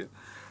ഒരാളാണ് ദിവ്യ.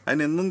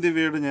 അതിനെന്നും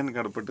ദിവ്യയോട് ഞാൻ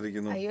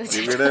കടപ്പെട്ടിരിക്കുന്നു,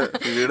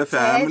 ദിവ്യയുടെ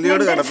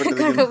ഫാമിലിയോട്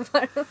കടപ്പെട്ടിരിക്കുന്നു.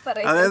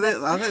 അതായത്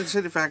അത്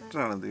ശരി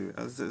ഫാക്ടറാണ് ദിവ്യ,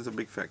 അത്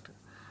ബിഗ് ഫാക്ടർ.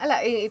 അല്ല,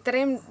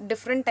 ഇത്രയും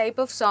different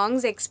type of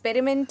songs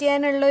experiment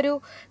ചെയ്യാനുള്ളൊരു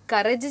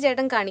കറേജ്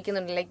ചേട്ടൻ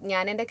കാണിക്കുന്നുണ്ട്. ലൈക്ക്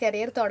ഞാൻ എൻ്റെ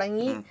കരിയർ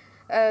തുടങ്ങി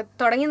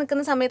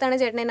നിൽക്കുന്ന സമയത്താണ്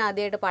ചേട്ടൻ എന്നെ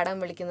ആദ്യമായിട്ട് പാടാൻ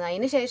വിളിക്കുന്നത്.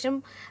 അതിനുശേഷം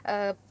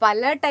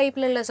പല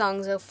ടൈപ്പിലുള്ള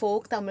സോങ്സ്,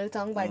 ഫോക്ക് തമിഴ്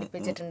സോങ്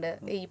പഠിപ്പിച്ചിട്ടുണ്ട്,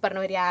 ഈ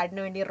പറഞ്ഞ ഒരു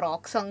ആഡിന് വേണ്ടി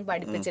റോക്ക് സോങ്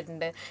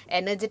പഠിപ്പിച്ചിട്ടുണ്ട്,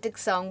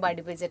 എനർജറ്റിക് സോങ്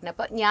പഠിപ്പിച്ചിട്ടുണ്ട്.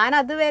 അപ്പോൾ ഞാൻ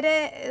അതുവരെ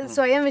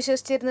സ്വയം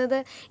വിശ്വസിച്ചിരുന്നത്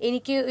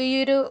എനിക്ക് ഈ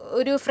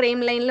ഒരു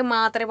ഫ്രെയിം ലൈനിൽ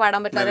മാത്രമേ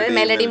പാടാൻ പറ്റുള്ളൂ, അതായത്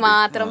മെലഡി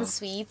മാത്രം,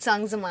 സ്വീറ്റ്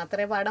സോങ്സ്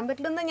മാത്രമേ പാടാൻ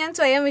പറ്റുള്ളൂ എന്ന് ഞാൻ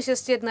സ്വയം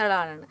വിശ്വസിച്ചിരുന്ന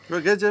ആളാണ്.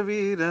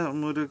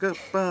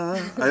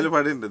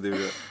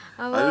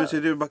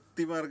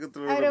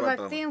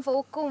 ഭക്തിയും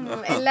ഫോക്കും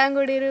എല്ലാം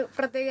കൂടി ഒരു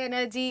പ്രത്യേക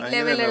എനർജി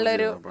ലെവലുള്ള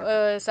ഒരു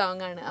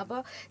സോങ് ആണ്. അപ്പോൾ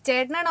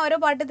ചേട്ടനാണ് ഓരോ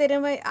പാട്ട്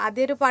തരുമ്പോൾ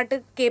ആദ്യം ഒരു പാട്ട്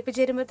കേൾപ്പിച്ച്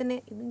തരുമ്പോൾ തന്നെ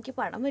ഇതെനിക്ക്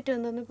പാടാൻ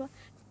പറ്റുമെന്ന് തോന്നിയപ്പോൾ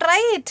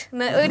ട്രൈ ഇറ്റ്.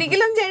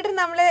 ഒരിക്കലും ചേട്ടൻ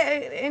നമ്മളെ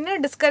എന്നെ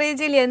ഡിസ്കറേജ്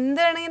ചെയ്യില്ല.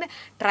 എന്താണെങ്കിലും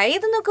ട്രൈ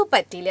ചെയ്ത് നോക്കുക,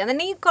 പറ്റിയില്ല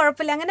എന്നുണ്ടെങ്കിൽ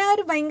കുഴപ്പമില്ല. അങ്ങനെ ആ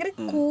ഒരു ഭയങ്കര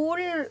കൂൾ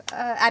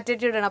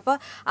ആറ്റിറ്റ്യൂഡാണ്.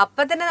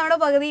 അപ്പം തന്നെ നമ്മുടെ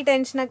പകുതി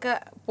ടെൻഷനൊക്കെ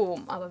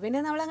പോവും. അപ്പോൾ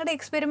പിന്നെ നമ്മൾ അങ്ങോട്ട്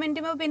എക്സ്പെരിമെൻറ്റ്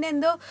ചെയ്യുമ്പോൾ പിന്നെ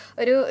എന്തോ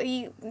ഈ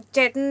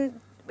ചേട്ടൻ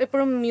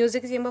എപ്പോഴും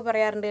മ്യൂസിക് ചെയ്യുമ്പോൾ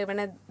പറയാറുണ്ട്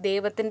ഇവിടെ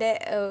ദൈവത്തിൻ്റെ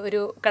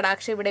ഒരു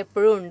കടാക്ഷം ഇവിടെ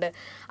എപ്പോഴും ഉണ്ട്.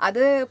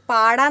 അത്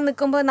പാടാൻ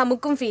നിൽക്കുമ്പോൾ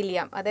നമുക്കും ഫീൽ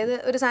ചെയ്യാം. അതായത്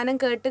ഒരു സാധനം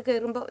കേട്ട്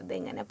കയറുമ്പോൾ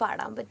ഇതെങ്ങനെ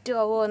പാടാൻ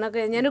പറ്റുമോ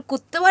എന്നൊക്കെ. ഞാനൊരു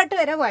കുത്തുപാട്ട്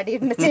വരെ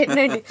പാടിയിട്ടുണ്ട്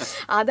ചേട്ടനുണ്ട്.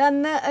 അത്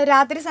അന്ന്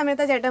രാത്രി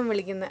സമയത്താണ് ചേട്ടൻ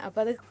വിളിക്കുന്നത്.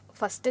 അപ്പോൾ അത്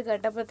ഫസ്റ്റ്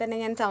കേട്ടപ്പോൾ തന്നെ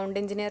ഞാൻ സൗണ്ട്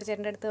എഞ്ചിനീയർ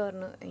ചേട്ടൻ്റെ അടുത്ത്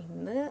പറഞ്ഞു,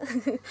 ഇന്ന്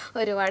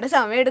ഒരുപാട്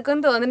സമയം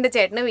എടുക്കുമെന്ന് തോന്നുന്നുണ്ട്,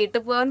 ചേട്ടന്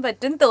വീട്ടിൽ പോകാൻ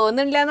പറ്റും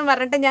തോന്നുന്നില്ല എന്ന്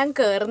പറഞ്ഞിട്ട് ഞാൻ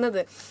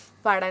കയറുന്നത്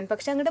പാടാൻ.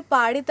 പക്ഷെ അങ്ങോട്ട്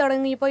പാടി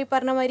തുടങ്ങിയപ്പോൾ ഈ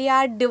പറഞ്ഞ മാതിരി ആ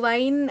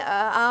ഡിവൈൻ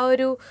ആ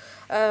ഒരു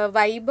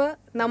വൈബ്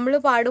നമ്മൾ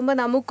പാടുമ്പോൾ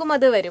നമുക്കും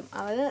അത് വരും.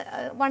 അത്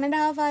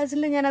 1.5 hours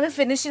ഞാനത്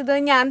ഫിനിഷ് ചെയ്ത്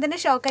ഞാൻ തന്നെ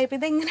ഷോക്കായിപ്പോൾ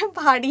ഇതെങ്ങനെ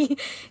പാടി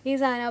ഈ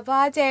സാധനം. അപ്പോൾ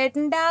ആ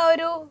ചേട്ടൻ്റെ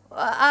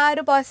ആ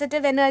ഒരു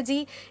പോസിറ്റീവ് എനർജി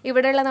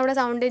ഇവിടെയുള്ള നമ്മുടെ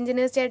സൗണ്ട്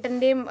എഞ്ചിനീയർ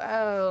ചേട്ടൻ്റെയും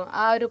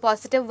ആ ഒരു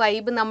പോസിറ്റീവ്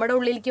വൈബ് നമ്മുടെ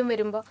ഉള്ളിലേക്കും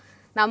വരുമ്പോൾ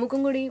നമുക്കും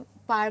കൂടി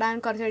പാടാൻ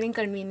കുറച്ചുകൂടി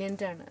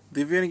കൺവീനിയൻ്റ് ആണ്.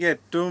 ദിവ്യ, എനിക്ക്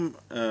ഏറ്റവും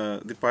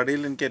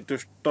പാടിയിൽ എനിക്ക് ഏറ്റവും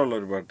ഇഷ്ടമുള്ള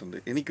ഒരു പാട്ടുണ്ട്,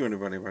 എനിക്ക് വേണ്ടി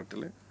പാടിയ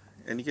പാട്ടിൽ.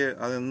 എനിക്ക്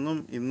അതെന്നും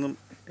ഇന്നും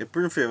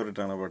എപ്പോഴും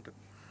ഫേവറേറ്റാണ് ആ പാട്ട്.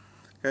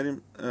 കാര്യം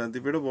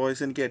ദിവ്യയുടെ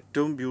വോയിസ് എനിക്ക്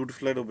ഏറ്റവും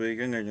ബ്യൂട്ടിഫുള്ളായിട്ട്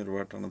ഉപയോഗിക്കാൻ കഴിഞ്ഞൊരു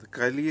പാട്ടാണ്. അത്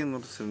കലി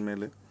എന്നൊരു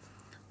സിനിമയിൽ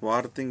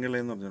വാർത്തിങ്കളെ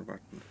എന്ന് പറഞ്ഞൊരു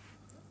പാട്ടുണ്ട്.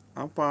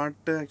 ആ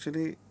പാട്ട്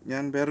ആക്ച്വലി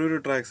ഞാൻ വേറൊരു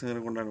ട്രാക്ക്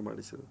സിംഗറെ കൊണ്ടാണ്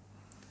പാടിച്ചത്.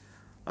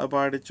 അത്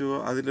പാടിച്ചു.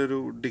 അതിലൊരു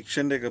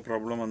ഡിക്ഷൻ്റെ ഒക്കെ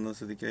പ്രോബ്ലം വന്ന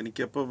സ്ഥിതിക്ക്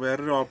എനിക്കപ്പോൾ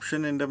വേറൊരു ഓപ്ഷൻ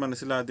എൻ്റെ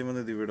മനസ്സിൽ ആദ്യം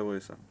വന്നത് ദിവ്യയുടെ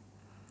വോയിസാണ്.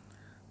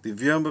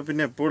 ദിവ്യ ആകുമ്പോൾ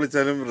പിന്നെ എപ്പോൾ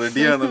വിളിച്ചാലും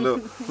റെഡിയാണല്ലോ,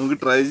 നമുക്ക്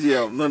ട്രൈ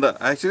ചെയ്യാം എന്നുണ്ട്.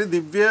 ആക്ച്വലി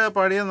ദിവ്യ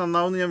പാടിയാൽ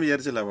നന്നാവുമെന്ന് ഞാൻ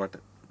വിചാരിച്ചില്ല ആ പാട്ട്.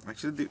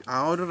 ആക്ച്വലി ആ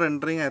ഒരു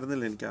റെൻഡറിങ്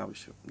ആയിരുന്നില്ല എനിക്ക്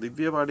ആവശ്യം.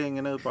 ദിവ്യ പാടി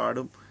എങ്ങനെ അത്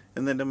പാടും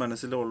എന്ന് എൻ്റെ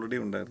മനസ്സിൽ ഓൾറെഡി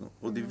ഉണ്ടായിരുന്നു.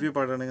 ദിവ്യ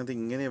പാടുകയാണെങ്കിൽ അത്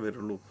ഇങ്ങനെ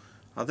വരുള്ളൂ,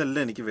 അതല്ല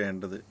എനിക്ക്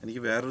വേണ്ടത്,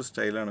 എനിക്ക് വേറൊരു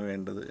സ്റ്റൈലാണ്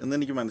വേണ്ടത്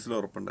എന്നെനിക്ക് മനസ്സിൽ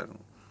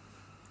ഉറപ്പുണ്ടായിരുന്നു.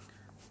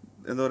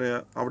 എന്താ പറയുക,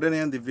 അവിടെയാണ്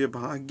ഞാൻ ദിവ്യ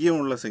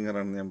ഭാഗ്യമുള്ള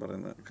സിംഗറാണെന്ന് ഞാൻ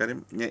പറയുന്നത്. കാര്യം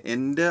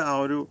എൻ്റെ ആ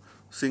ഒരു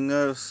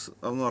സിംഗേഴ്സ്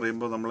എന്ന്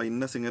പറയുമ്പോൾ നമ്മൾ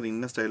ഇന്ന സിംഗർ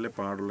ഇന്ന സ്റ്റൈലിലേ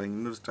പാടുള്ളൂ,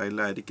 ഇന്നൊരു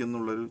സ്റ്റൈലിലായിരിക്കും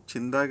എന്നുള്ളൊരു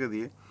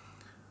ചിന്താഗതിയെ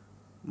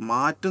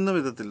മാറ്റുന്ന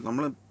വിധത്തിൽ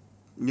നമ്മൾ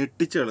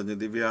ഞെട്ടിച്ച് കളഞ്ഞു.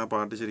 ദിവ്യ ആ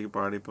പാട്ട് ശരിക്കും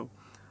പാടിയപ്പം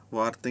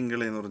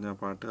വാർത്തിങ്കളെ എന്ന് പറഞ്ഞ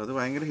പാട്ട് അത്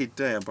ഭയങ്കര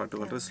ഹിറ്റായ ആ പാട്ട്.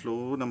 വളരെ സ്ലോ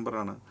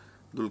നമ്പറാണ്.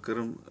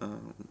 ദുൽഖറും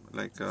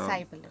ലൈക്ക്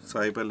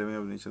സായി പല്ലവി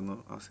അഭിനയിച്ചിരുന്നു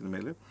ആ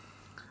സിനിമയിൽ.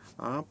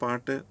 ആ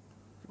പാട്ട്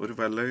ഒരു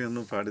പല്ലവി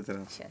ഒന്ന്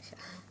പാടിത്തരാം.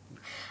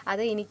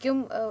 അത് എനിക്കും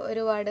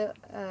ഒരുപാട്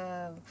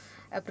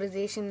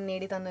അപ്രിസിയേഷൻ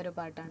നേടി തന്നൊരു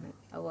പാട്ടാണ്.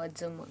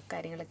 അവാർഡ്സും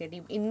കാര്യങ്ങളൊക്കെ കിട്ടി.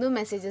 ഇന്നും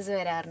മെസ്സേജസ്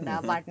വരാറുണ്ട് ആ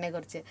പാട്ടിനെ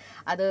കുറിച്ച്.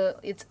 അത്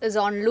ഇറ്റ്സ്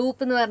ഓൺ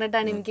ലൂപ്പ് എന്ന്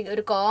പറഞ്ഞിട്ടാണ് എനിക്ക്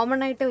ഒരു കോമൺ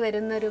ആയിട്ട്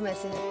വരുന്നൊരു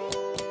മെസ്സേജ്.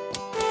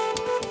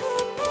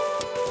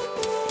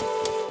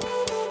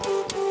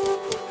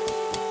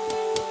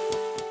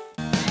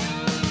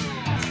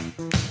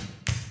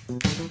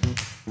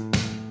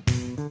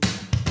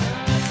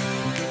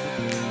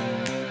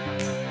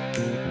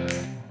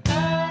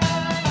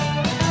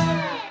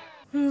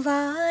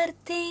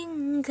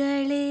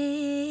 വാർത്തിങ്കളേ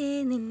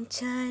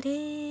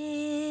നിൻചാരേ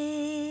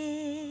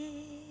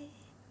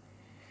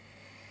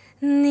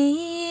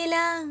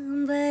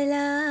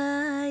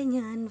നീലാമ്പലായി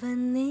ഞാൻ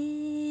വന്നേ,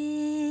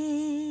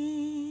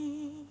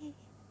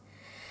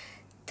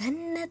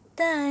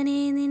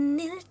 തന്നെത്താനെ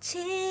നിന്നിൽ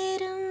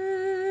ചേരും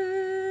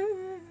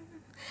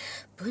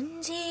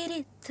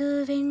പുഞ്ചിരിത്തു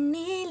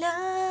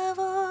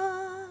വെണ്ണിലാവോ,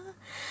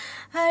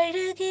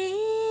 അഴകേ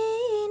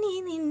നീ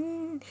നിൻ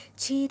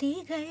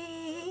ചിരികൾ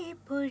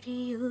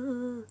പൊഴിയൂ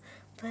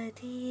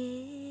പതിയേ,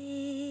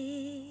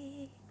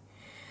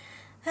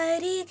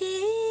 അരികേ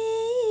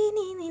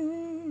നീ നിൻ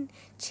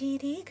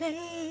ചിരികൾ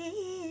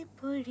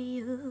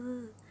പൊഴിയൂ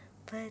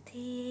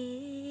പതിയേ,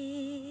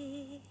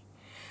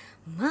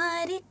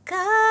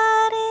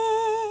 മാരിക്കാരേ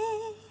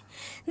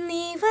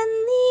നീ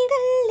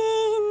വന്നിടല്ലേ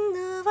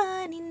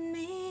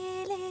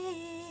എന്നുവാനിന്മേലേ,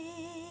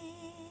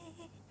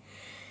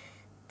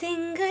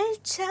 തിങ്കൾ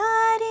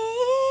ചാരേ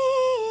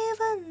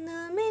വന്നു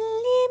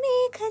മെല്ലി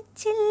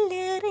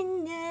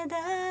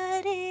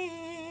മേഘച്ചില്ലെറിഞ്ഞതാരേ,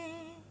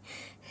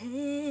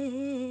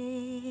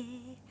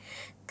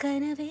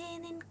 കനവേ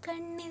നിൻ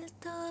കണ്ണിൽ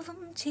തോവും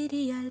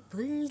ചിരിയാൽ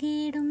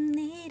പുൽകിടും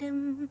നേരം,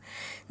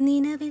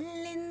 നിലവിൽ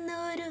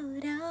എന്നൊരു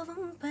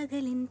രാവും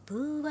പകലിൻ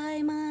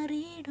പൂവായി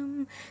മാറിയിടും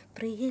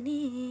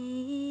പ്രിയനേ,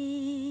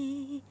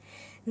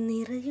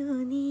 നിറയൂ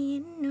നീ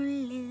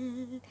എന്നുള്ളിൽ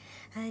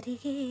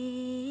അരികേ,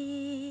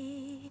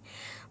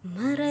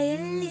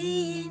 മറയല്ലേ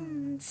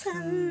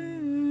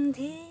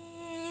സന്ധ്യേ.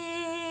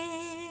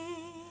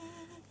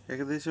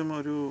 ഏകദേശം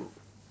ഒരു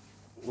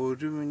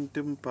 1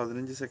 മിനിറ്റും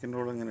 15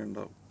 സെക്കൻഡോളം അങ്ങനെ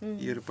ഉണ്ടാവും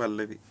ഈ ഒരു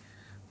പല്ലവി.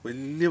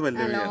 വലിയ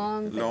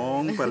പല്ലവിയാണ്,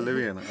 ലോങ്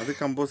പല്ലവിയാണ്. അത്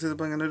കമ്പോസ്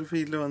ചെയ്തപ്പോൾ അങ്ങനെ ഒരു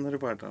ഫീലിൽ വന്നൊരു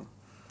പാട്ടാണ്.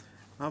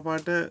 ആ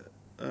പാട്ട്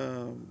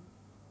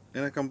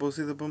ഇങ്ങനെ കമ്പോസ്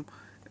ചെയ്തപ്പം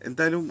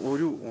എന്തായാലും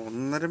ഒരു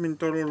 1.5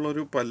 മിനിറ്റോളം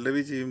ഉള്ളൊരു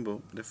പല്ലവി ചെയ്യുമ്പോൾ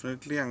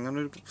ഡെഫിനറ്റ്ലി അങ്ങനെ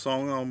ഒരു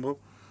സോങ് ആകുമ്പോൾ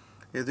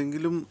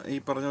ഏതെങ്കിലും ഈ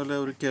പറഞ്ഞ പോലെ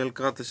ഒരു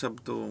കേൾക്കാത്ത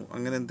ശബ്ദവും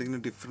അങ്ങനെ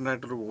എന്തെങ്കിലും ഡിഫറെൻ്റ്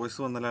ആയിട്ടൊരു വോയിസ്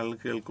വന്നാൽ ആൾ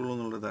കേൾക്കുള്ളൂ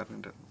എന്നുള്ള ധാരണ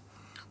ഉണ്ടായിരുന്നു.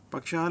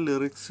 പക്ഷെ ആ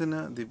ലിറിക്സിന്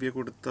ദിവ്യ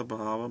കൊടുത്ത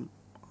ഭാവം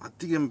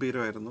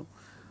അതിഗംഭീരമായിരുന്നു.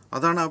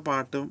 അതാണ് ആ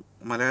പാട്ട്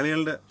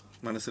മലയാളികളുടെ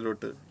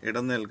മനസ്സിലോട്ട്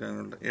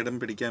ഇടം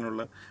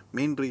പിടിക്കാനുള്ള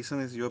main reason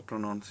is your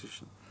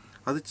pronunciation.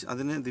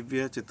 അതിന്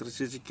ദിവ്യ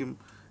ചിത്രചേച്ചിക്കും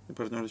ഈ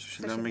പറഞ്ഞ പോലെ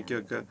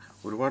സുശീലാമ്മയ്ക്കൊക്കെ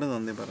ഒരുപാട്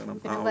നന്ദി പറയണം.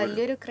 പിന്നെ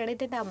വലിയൊരു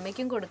ക്രെഡിറ്റ് എൻ്റെ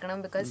അമ്മയ്ക്കും കൊടുക്കണം.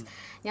 ബിക്കോസ്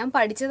ഞാൻ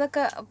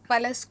പഠിച്ചതൊക്കെ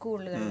പല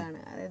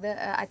സ്കൂളുകളിലാണ്. അതായത്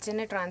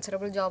അച്ഛന്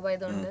ട്രാൻസ്ഫറബിൾ ജോബ്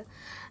ആയതുകൊണ്ട്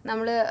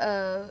നമ്മൾ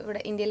ഇവിടെ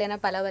ഇന്ത്യയിൽ തന്നെ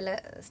പല പല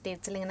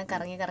സ്റ്റേറ്റ്സിൽ ഇങ്ങനെ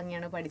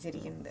കറങ്ങിയാണ്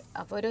പഠിച്ചിരിക്കുന്നത്.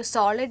 അപ്പോൾ ഒരു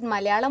സോളിഡ്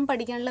മലയാളം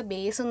പഠിക്കാനുള്ള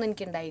ബേസ് ഒന്നും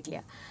എനിക്ക് ഉണ്ടായിട്ടില്ല.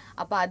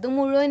 അപ്പോൾ അത്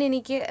മുഴുവൻ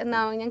എനിക്ക്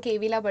ഞാൻ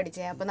KVയിലാണ്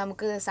പഠിച്ചത്. അപ്പോൾ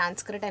നമുക്ക്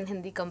സാൻസ്ക്രിറ്റ് ആൻഡ്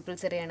ഹിന്ദി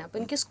കമ്പൽസറിയാണ്. അപ്പോൾ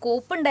എനിക്ക്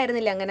സ്കോപ്പ്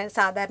ഉണ്ടായിരുന്നില്ല അങ്ങനെ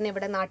സാധാരണ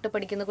ഇവിടെ നാട്ടിൽ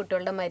പഠിക്കുന്ന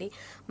കുട്ടികളുടെ മാതിരി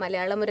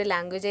മലയാളം ഒരു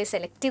ലാംഗ്വേജായി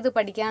സെലക്ട് ചെയ്ത്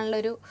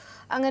പഠിക്കാനുള്ളൊരു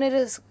അങ്ങനെ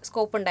ഒരു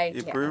സ്കോപ്പ്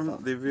ഉണ്ടായിട്ടില്ല.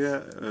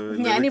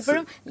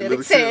 ഞാനിപ്പോഴും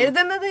ലിറിക്സ്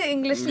എഴുതുന്നത്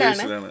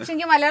ഇംഗ്ലീഷിലാണ്. പക്ഷെ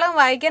എനിക്ക് മലയാളം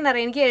വായിക്കാൻ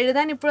അറിയാം. എനിക്ക്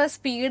എഴുതാൻ ഇപ്പോഴും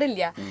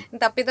സ്പീഡില്ല.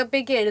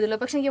 തപ്പിയൊക്കെ എഴുതുള്ളൂ.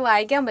 പക്ഷെ എനിക്ക്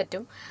വായിക്കാൻ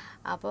പറ്റും.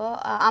 അപ്പോൾ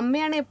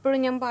അമ്മയാണ് എപ്പോഴും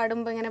ഞാൻ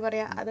പാടുമ്പോൾ ഇങ്ങനെ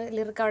പറയാം അത്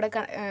ലിറിക്ക് അവിടെ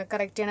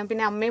കറക്റ്റ് ചെയ്യണം.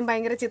 പിന്നെ അമ്മയും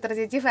ഭയങ്കര ചിത്ര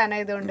ചേച്ചി ഫാൻ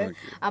ആയതുകൊണ്ട്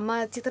അമ്മ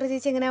ചിത്ര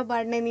ചേച്ചി എങ്ങനെയാ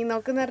പാടണേ നീ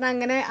നോക്കുന്ന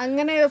പറഞ്ഞാൽ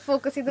അങ്ങനെ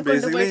ഫോക്കസ്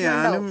ചെയ്ത്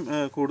ഞാനും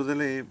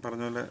കൂടുതൽ ഈ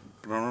പറഞ്ഞ പോലെ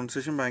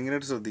പ്രൊണൗൺസിയേഷൻ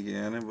ഭയങ്കരമായിട്ട് ശ്രദ്ധിക്കുക.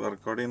 ഞാൻ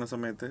വർക്കൗട്ട് ചെയ്യുന്ന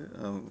സമയത്ത്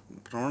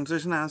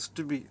pronunciation has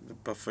to B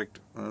perfect.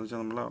 എന്ന് വെച്ചാൽ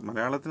നമ്മൾ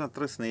മലയാളത്തിന്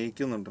അത്ര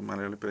സ്നേഹിക്കുന്നുണ്ട്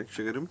മലയാളി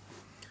പ്രേക്ഷകരും.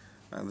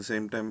 At the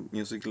same time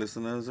music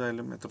listeners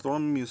ആയാലും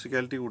എത്രത്തോളം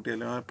മ്യൂസിക്കാലിറ്റി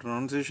കൂട്ടിയാലും ആ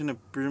പ്രൊണൗൺസിയേഷൻ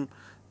എപ്പോഴും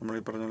നമ്മൾ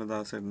ഈ പറഞ്ഞ പോലെ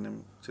ദാസേട്ടനെയും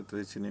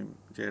ചിത്രേച്ചിനെയും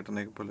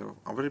ചേട്ടനെയൊക്കെ പോലെ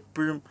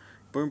അവരെപ്പോഴും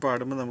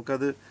പാടുമ്പോൾ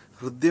നമുക്കത്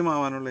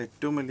ഹൃദ്യമാവാനുള്ള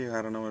ഏറ്റവും വലിയ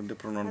കാരണം അവരുടെ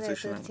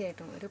പ്രൊണൗൺസിയേഷൻ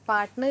ആണ്. ഒരു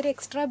പാട്ടിന് ഒരു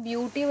എക്സ്ട്രാ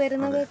ബ്യൂട്ടി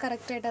വരുന്നത്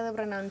കറക്റ്റ് ആയിട്ട് അത്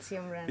പ്രൊനൗൺസ്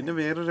ചെയ്യുമ്പോഴാണ്. പിന്നെ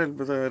വേറൊരു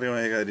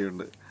അത്ഭുതകരമായ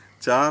കാര്യമുണ്ട്.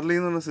 ചാർലി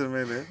എന്ന് പറഞ്ഞ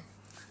സിനിമയിൽ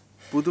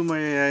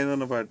പുതുമഴയായി എന്ന്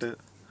പറഞ്ഞ പാട്ട്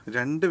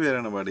 2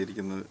 പേരാണ്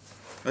പാടിയിരിക്കുന്നത്.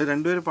 അത്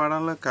 2 പേര്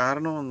പാടാനുള്ള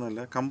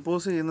കാരണമൊന്നുമല്ല,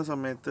 കമ്പോസ് ചെയ്യുന്ന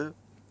സമയത്ത്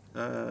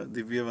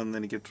ദിവ്യ വന്ന്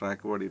എനിക്ക്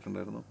ട്രാക്ക്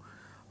പാടിയിട്ടുണ്ടായിരുന്നു.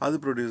 അത്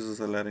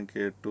പ്രൊഡ്യൂസേഴ്സ് എല്ലാവരും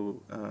കേട്ടു,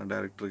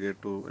 ഡയറക്ടർ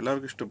കേട്ടു,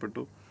 എല്ലാവർക്കും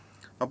ഇഷ്ടപ്പെട്ടു.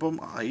 അപ്പം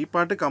ഈ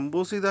പാട്ട്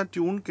കമ്പോസ് ചെയ്ത് ആ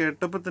ട്യൂൺ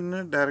കേട്ടപ്പോൾ തന്നെ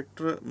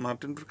ഡയറക്ടർ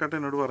മാർട്ടിൻ പിർക്കാട്ട്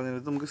എന്നോട്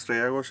പറഞ്ഞത് നമുക്ക്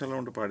ശ്രേയാ ഘോഷാല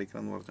കൊണ്ട്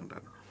പാടിക്കണം എന്ന്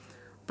പറഞ്ഞിട്ടുണ്ടായിരുന്നു.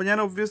 അപ്പോൾ ഞാൻ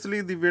ഒബ്വിയസ്ലി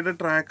ദിവ്യയുടെ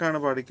ട്രാക്കാണ്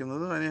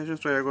പാടിക്കുന്നത്. അതിനുശേഷം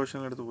ശ്രേയാ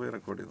ഘോഷാലിൻ്റെ അടുത്ത് പോയി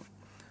റെക്കോർഡ് ചെയ്തു.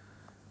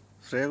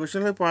 ശ്രേയാ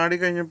ഘോഷാൽ പാടി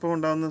കഴിഞ്ഞപ്പോൾ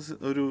ഉണ്ടാകുന്ന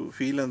ഒരു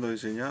ഫീൽ എന്താണെന്ന്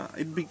വെച്ച് കഴിഞ്ഞാൽ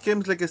it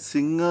ബിക്കെയിംസ് like A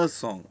singers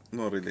song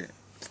എന്ന് പറയില്ലേ.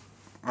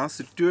 ആ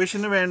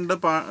സിറ്റുവേഷന് വേണ്ട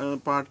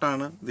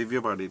പാട്ടാണ് ദിവ്യ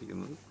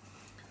പാടിയിരിക്കുന്നത്.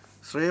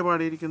 ശ്രേയ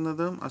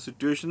പാടിയിരിക്കുന്നതും ആ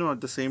സിറ്റുവേഷനും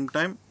അറ്റ് ദ സെയിം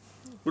ടൈം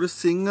ഒരു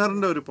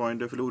സിംഗറിൻ്റെ ഒരു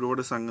പോയിന്റ് ഓഫ് വ്യൂ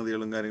ഒരുപാട്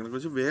സംഗതികളും കാര്യങ്ങളൊക്കെ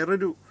വെച്ച്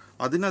വേറൊരു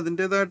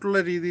അതിൻ്റേതായിട്ടുള്ള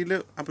രീതിയിൽ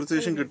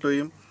അപ്രിസിയേഷൻ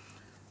കിട്ടുകയും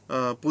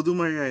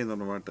പുതുമഴയായി എന്ന്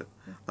പറഞ്ഞ പാട്ട്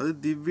അത്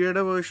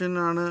ദിവ്യയുടെ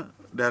വേർഷനാണ്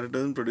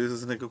ഡയറക്ടേഴ്സും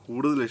പ്രൊഡ്യൂസേഴ്സിനൊക്കെ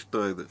കൂടുതൽ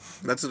ഇഷ്ടമായത്.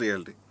 That's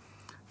reality.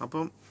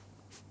 അപ്പം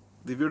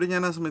ദിവ്യയോട്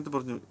ഞാൻ ആ സമയത്ത്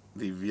പറഞ്ഞു,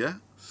 ദിവ്യ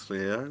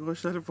ശ്രേയാ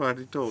ഘോഷാൽ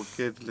പാടിയിട്ട് ഓക്കെ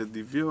ആയിട്ടില്ല,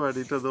 ദിവ്യ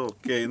പാടിയിട്ട് അത്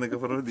ഓക്കെ ആയി എന്നൊക്കെ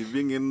പറഞ്ഞു. ദിവ്യ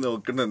ഇങ്ങനെ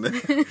നോക്കണ്ടെന്നെ,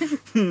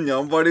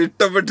 ഞാൻ പാടി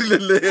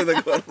ഇഷ്ടപ്പെട്ടില്ലല്ലേ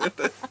എന്നൊക്കെ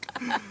പറഞ്ഞിട്ട്.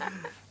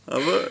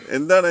 അപ്പോൾ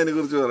എന്താണ് അതിനെ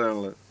കുറിച്ച്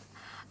പറയാനുള്ളത്?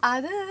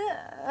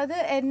 അത്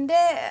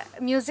എൻ്റെ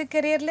മ്യൂസിക്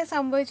കരിയറിൽ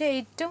സംഭവിച്ച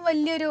ഏറ്റവും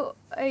വലിയൊരു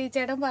ഈ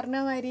ചേട്ടൻ പറഞ്ഞ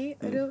മാതിരി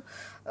ഒരു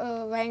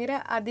ഭയങ്കര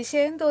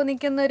അതിശയം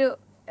തോന്നിക്കുന്നൊരു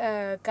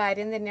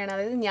കാര്യം തന്നെയാണ്.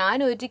 അതായത് ഞാൻ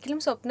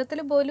ഒരിക്കലും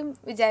സ്വപ്നത്തിൽ പോലും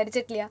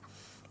വിചാരിച്ചിട്ടില്ല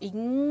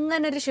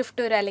ഇങ്ങനൊരു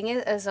ഷിഫ്റ്റ് വരും. അല്ലെങ്കിൽ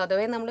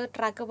സ്വതവേ നമ്മൾ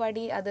ട്രാക്ക്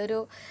പാടി അതൊരു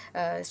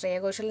ശ്രേയ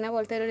ഘോഷാലിനെ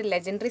പോലത്തെ ഒരു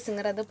ലെജൻഡറി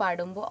സിംഗർ അത്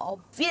പാടുമ്പോൾ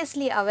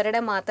ഒബ്വിയസ്ലി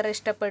അവരുടെ മാത്രമേ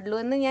ഇഷ്ടപ്പെടുള്ളൂ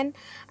എന്ന് ഞാൻ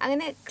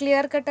അങ്ങനെ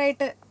ക്ലിയർ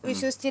കട്ടായിട്ട്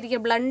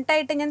വിശ്വസിച്ചിരിക്കുക.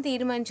 ബ്ലണ്ടായിട്ട് ഞാൻ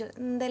തീരുമാനിച്ചു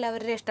എന്തായാലും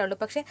അവരുടെ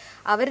ഇഷ്ടമുള്ളൂ. പക്ഷെ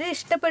അവരുടെ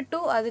ഇഷ്ടപ്പെട്ടു,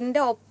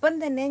 അതിൻ്റെ ഒപ്പം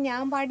തന്നെ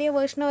ഞാൻ പാടിയ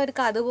വേർഷൻ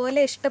അവർക്ക്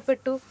അതുപോലെ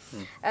ഇഷ്ടപ്പെട്ടു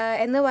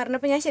എന്ന്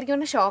പറഞ്ഞപ്പോൾ ഞാൻ ശരിക്കും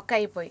പറഞ്ഞാൽ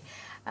ഷോക്കായിപ്പോയി.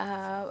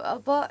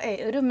 അപ്പോൾ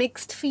ഒരു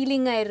മിക്സ്ഡ്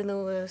ഫീലിംഗ് ആയിരുന്നു.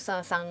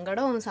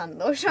 സങ്കടവും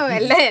സന്തോഷവും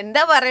എല്ലാം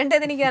എന്താ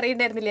പറയേണ്ടതെന്ന് എനിക്ക്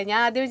അറിയണ്ടായിരുന്നില്ല. ഞാൻ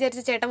ആദ്യം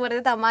വിചാരിച്ചു ചേട്ടൻ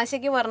വെറുതെ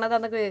തമാശയ്ക്ക്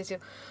പറഞ്ഞതാന്നൊക്കെ വിചാരിച്ചു.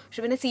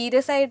 പക്ഷെ പിന്നെ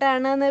സീരിയസ്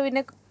ആയിട്ടാണെന്ന്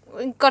പിന്നെ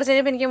കുറച്ച്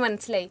കഴിഞ്ഞപ്പോൾ എനിക്ക്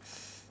മനസ്സിലായി.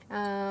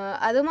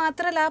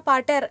 അതുമാത്രമല്ല ആ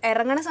പാട്ട്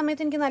ഇറങ്ങണ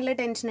സമയത്ത് എനിക്ക് നല്ല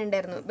ടെൻഷൻ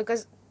ഉണ്ടായിരുന്നു.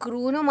 ബിക്കോസ്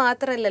ക്രൂന്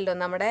മാത്രമല്ലല്ലോ,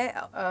 നമ്മുടെ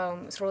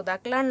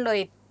ശ്രോതാക്കളാണല്ലോ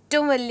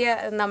ഏറ്റവും വലിയ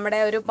നമ്മുടെ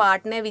ഒരു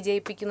പാട്ടിനെ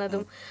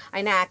വിജയിപ്പിക്കുന്നതും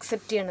അതിനെ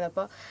ആക്സെപ്റ്റ് ചെയ്യണത്.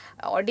 അപ്പോൾ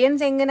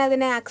ഓഡിയൻസ് എങ്ങനെ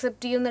അതിനെ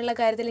ആക്സെപ്റ്റ് ചെയ്യും എന്നുള്ള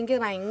കാര്യത്തിൽ എനിക്ക്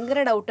ഭയങ്കര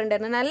ഡൗട്ട്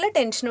ഉണ്ടായിരുന്നു. നല്ല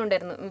ടെൻഷനും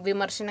ഉണ്ടായിരുന്നു.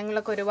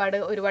 വിമർശനങ്ങളൊക്കെ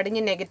ഒരുപാട്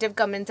ഇനി നെഗറ്റീവ്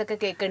കമന്റ്സ് ഒക്കെ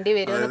കേൾക്കേണ്ടി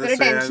വരും എന്നൊക്കെ ഒരു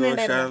ടെൻഷൻ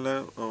ഉണ്ടായിരുന്നു.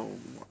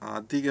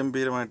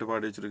 അതിഗംഭീരമായിട്ട്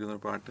പാടി വെച്ചിരിക്കുന്ന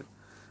ഒരു പാട്ട്,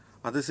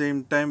 അറ്റ് ദ സെയിം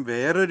ടൈം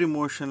വേറൊരു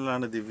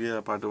ഇമോഷനിലാണ്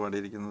ദിവ്യ പാട്ട്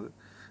പാടിയിരിക്കുന്നത്.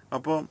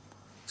 അപ്പോൾ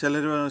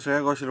ചിലർ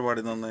ശ്രേയാ ഘോഷാൽ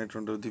പാടി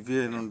നന്നായിട്ടുണ്ട്,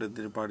 ദിവ്യനുണ്ട്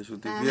എന്തിനു പാടിച്ചു,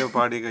 ദിവ്യ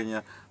പാടി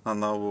കഴിഞ്ഞാൽ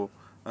നന്നാവോ,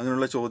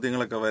 അങ്ങനെയുള്ള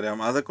ചോദ്യങ്ങളൊക്കെ വരാം.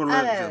 അതൊക്കെ ഉള്ള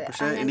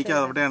പക്ഷേ എനിക്ക്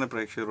അവിടെയാണ്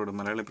പ്രേക്ഷകരോട്,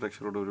 മലയാളി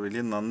പ്രേക്ഷകരോട് ഒരു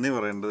വലിയ നന്ദി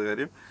പറയേണ്ടത്.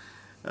 കാര്യം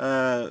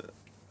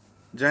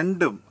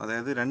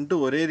രണ്ടും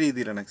ഒരേ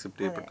രീതിയിലാണ്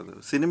അക്സെപ്റ്റ് ചെയ്യപ്പെട്ടത്.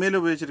 സിനിമയിൽ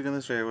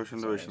ഉപയോഗിച്ചിരിക്കുന്നത് ശ്രേയാ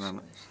ഘോഷാലിൻ്റെ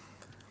വേർഷനാണ്.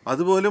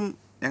 അതുപോലും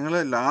ഞങ്ങൾ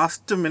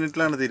ലാസ്റ്റ്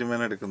മിനിറ്റിലാണ്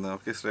തീരുമാനം എടുക്കുന്നത്.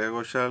 ഓക്കെ, ശ്രേയാ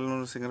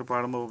ഘോഷാലിനൊരു സിംഗർ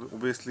പാടുമ്പോൾ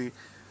ഒബിയസ്ലി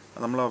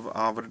നമ്മൾ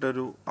അവരുടെ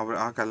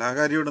ആ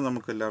കലാകാരിയോട്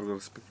നമുക്ക് എല്ലാവർക്കും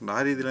റെസ്പെക്റ്റ് ഉണ്ട്. ആ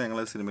രീതിയിലാണ്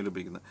ഞങ്ങൾ സിനിമയിൽ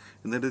ഉപയോഗിക്കുന്നത്.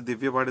 എന്നിട്ട്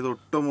ദിവ്യ പാടിയത്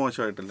ഒട്ടും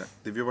മോശമായിട്ടില്ല.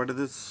 ദിവ്യ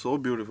പാടിയത് സോ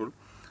ബ്യൂട്ടിഫുൾ.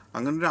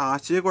 അങ്ങനെ ഒരു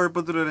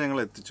ആശയക്കുഴപ്പത്തിൽ വരെ ഞങ്ങൾ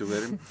എത്തിച്ചു.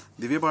 കാര്യം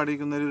ദിവ്യ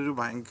പാടിക്കുന്നതിൽ ഒരു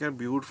ഭയങ്കര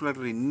ബ്യൂട്ടിഫുൾ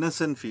ആയിട്ടൊരു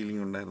ഇന്നസെൻറ്റ്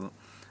ഫീലിംഗ് ഉണ്ടായിരുന്നു.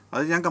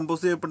 അത് ഞാൻ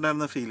കമ്പോസ്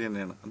ചെയ്യപ്പെട്ടായിരുന്ന ഫീൽ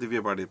തന്നെയാണ്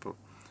ദിവ്യ പാടിയപ്പോൾ.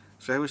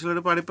 ശ്രേയ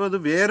ഘോഷാലോട് പാടിയപ്പോൾ അത്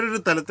വേറൊരു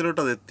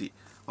തലത്തിലോട്ട് അതെത്തി.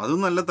 അതും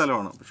നല്ല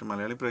തലമാണ്. പക്ഷെ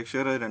മലയാളി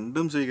പ്രേക്ഷകർ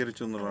രണ്ടും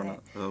സ്വീകരിച്ചു എന്നുള്ളതാണ്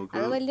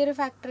അത് വലിയൊരു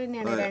ഫാക്ടർ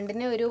തന്നെയാണ്.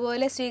 രണ്ടിനെ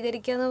ഒരുപോലെ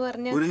സ്വീകരിക്കുക എന്ന്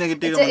പറഞ്ഞാൽ ഒരു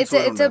negative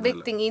it's A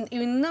big thing.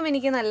 ഇന്നും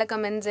എനിക്ക് നല്ല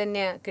കമന്റ്സ്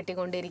തന്നെയാണ്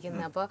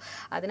കിട്ടിക്കൊണ്ടിരിക്കുന്നത്. അപ്പോൾ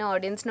അതിന്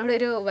ഓഡിയൻസിനോട്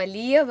ഒരു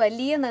വലിയ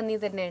വലിയ നന്ദി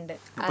തന്നെയുണ്ട്.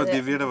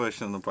 ദിവ്യയുടെ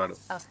വേർഷൻ ഒന്ന് പാടും.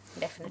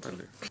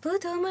 ഡെഫിനറ്റ്ലി.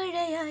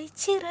 പുതുമഴയായി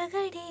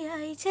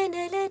ചിറകടിയായി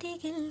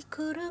ജനലരികിൽ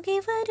കുറുകി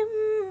വരും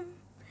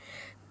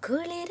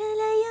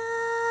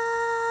കുളിരലയായി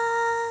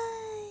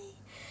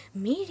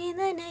മിഴി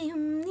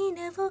നനയും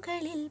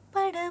നിലവുകളിൽ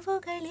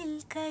പടവുകളിൽ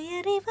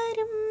കയറി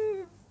വരും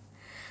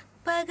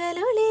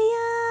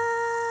പകലൊളിയായി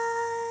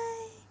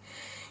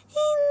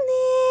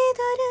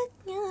ഇന്നേതൊരജ്ഞാത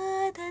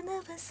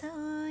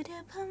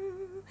നവസൗരഭം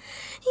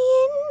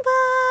എൻ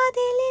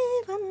വാതിലിൽ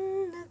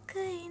വന്നു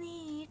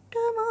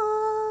കൈനീട്ടുമോ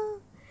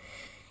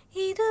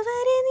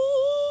ഇതുവരെ നീ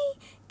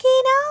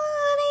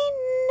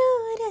കിനാവിന്നൂരത്തെ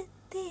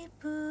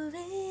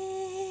പൂവേ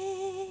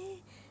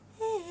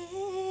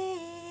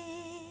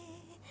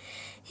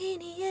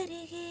ഇനി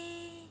അരികെ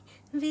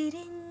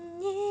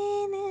വിരിഞ്ഞേ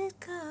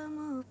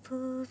നിൽക്കാമോ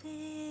പൂവേ.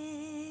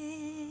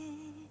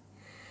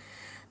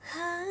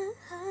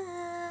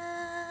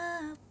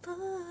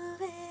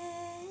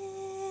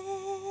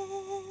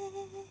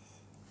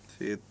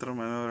 എത്ര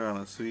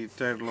മനോഹരമാണ്,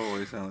 സ്വീറ്റ് ആയിട്ടുള്ള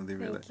വോയിസ് ആണ്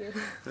ദിവ്യയുടെ.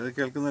 അത്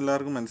കേൾക്കുന്ന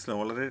എല്ലാവർക്കും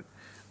മനസ്സിലാവും. വളരെ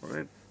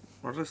വളരെ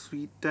വളരെ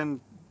സ്വീറ്റ് ആൻഡ്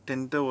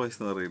ടെൻഡർ വോയിസ്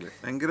എന്ന് പറയില്ലേ,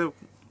 ഭയങ്കര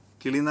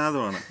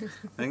കിളിനാദമാണ്,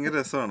 ഭയങ്കര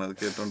രസമാണ് അത്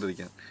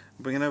കേട്ടോണ്ടിരിക്കാൻ.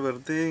 അപ്പോൾ ഇങ്ങനെ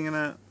വെറുതെ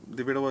ഇങ്ങനെ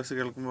ദിവ്യയുടെ വോയിസ്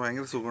കേൾക്കുമ്പോൾ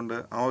ഭയങ്കര സുഖമുണ്ട്.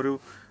 ആ ഒരു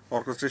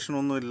ഓർക്കസ്ട്രേഷൻ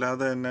ഒന്നും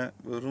ഇല്ലാതെ തന്നെ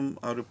വെറും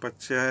ആ ഒരു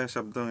പച്ചയായ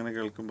ശബ്ദം ഇങ്ങനെ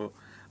കേൾക്കുമ്പോൾ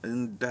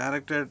അതിന്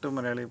ഡയറക്റ്റായിട്ട്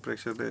മലയാളി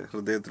പ്രേക്ഷകരുടെ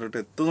ഹൃദയത്തിലോട്ട്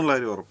എത്തുന്നുള്ള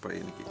ഒരു ഉറപ്പായി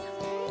എനിക്ക്.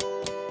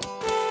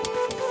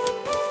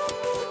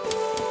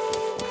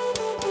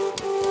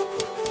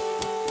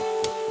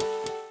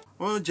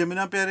 അപ്പോൾ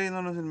ജമുന പ്യാരി എന്ന്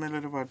പറഞ്ഞ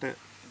സിനിമയിലൊരു പാട്ട്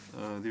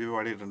ദിവ്യ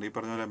പാടിയിട്ടുണ്ട്. ഈ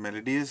പറഞ്ഞ പോലെ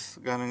മെലഡിയസ്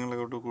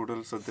ഗാനങ്ങളോട്ട് കൂടുതൽ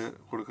ശ്രദ്ധ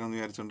കൊടുക്കാമെന്ന്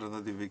വിചാരിച്ചുകൊണ്ടിരുന്ന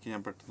ദിവ്യയ്ക്ക്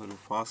ഞാൻ പെട്ടെന്നൊരു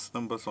ഫാസ്റ്റ്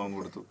നമ്പർ സോങ്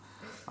കൊടുത്തു.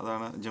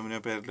 അതാണ് ജമുന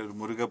പ്യാരിലെ ഒരു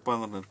മുരുകപ്പ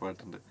എന്ന് പറഞ്ഞൊരു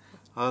പാട്ടുണ്ട്.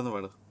 അതൊന്ന്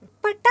പാടും.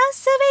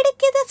 പട്ടാസ്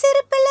വെടിക്കിത്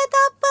ചെറുപ്പല്ല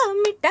താപ്പ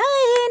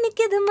മിഠായി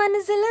എനിക്കിത്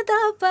മനസ്സിൽ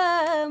താപ്പ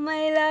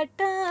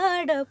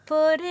മയിലാട്ടാട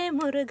പോരെ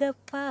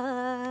മുരുകപ്പ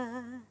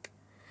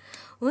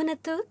ഉന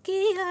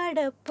തൂക്കി ആട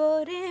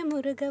പോരെ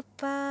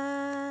മുരുകപ്പ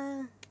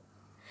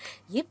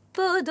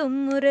இப்போதும்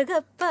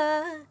முருகப்பா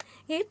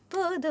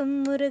இப்போதும்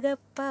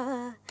முருகப்பா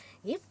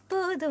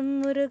இப்போதுം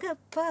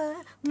മുരുകപ്പ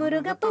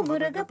മുരുകപ്പ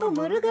മുരുകപ്പ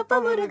മുരുകപ്പ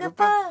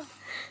മുരുകപ്പ.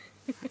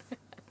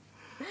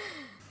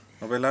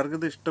 അപ്പോൾ എല്ലാവർക്കും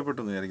ഇത് ഇഷ്ടപ്പെട്ടു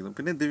എന്ന് വിചാരിക്കുന്നു.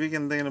 പിന്നെ ദിവ്യക്ക്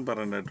എന്തെങ്കിലും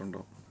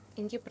പറയേണ്ടതായിട്ടുണ്ടോ?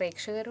 എനിക്ക്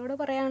പ്രേക്ഷകരോട്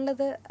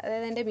പറയാനുള്ളത്,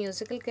 അതായത് എൻ്റെ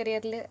മ്യൂസിക്കൽ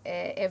കരിയറിൽ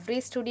എവറി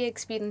സ്റ്റുഡിയോ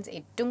എക്സ്പീരിയൻസ്,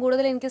 ഏറ്റവും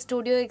കൂടുതൽ എനിക്ക്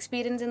സ്റ്റുഡിയോ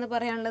എക്സ്പീരിയൻസ് എന്ന്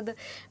പറയാനുള്ളത്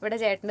ഇവിടെ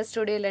ചേട്ടൻ്റെ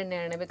സ്റ്റുഡിയോയിൽ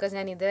തന്നെയാണ്. ബിക്കോസ്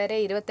ഞാൻ ഇതുവരെ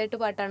 28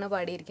 പാട്ടാണ്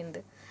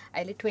പാടിയിരിക്കുന്നത്.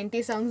 അതിൽ 20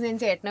 സോങ്സ് ഞാൻ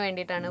ചേട്ടന്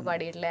വേണ്ടിയിട്ടാണ്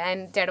പാടിയിട്ടുള്ളത്.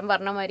 ആൻഡ് ചേട്ടൻ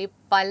പറഞ്ഞ മാതിരി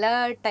പല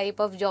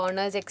ടൈപ്പ് ഓഫ്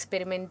ജോണേഴ്സ്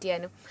എക്സ്പെരിമെൻറ്റ്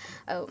ചെയ്യാനും,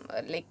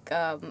 ലൈക്ക്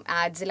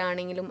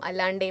ആഡ്സിലാണെങ്കിലും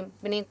അല്ലാണ്ടേയും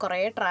പിന്നെ കുറേ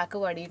ട്രാക്ക്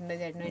പാടിയിട്ടുണ്ട്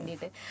ചേട്ടന്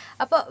വേണ്ടിയിട്ട്.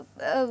 അപ്പോൾ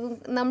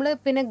നമ്മൾ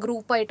പിന്നെ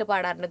ഗ്രൂപ്പായിട്ട്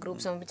പാടാറുണ്ട്.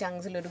 ഗ്രൂപ്പ് സോങ്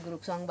ചങ്സിലൊരു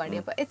ഗ്രൂപ്പ് സോങ് പാടി.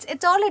 അപ്പോൾ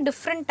it's all A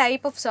different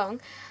type of song.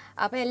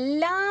 അപ്പോൾ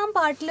എല്ലാ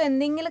പാട്ടിലും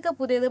എന്തെങ്കിലുമൊക്കെ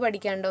പുതിയത്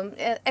പഠിക്കാനുണ്ടാവും.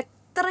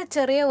 എത്ര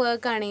ചെറിയ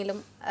വർക്കാണെങ്കിലും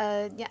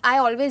ഐ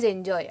ഓൾവേസ്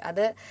എൻജോയ്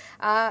അത്.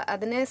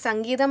 അതിനെ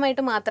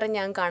സംഗീതമായിട്ട് മാത്രം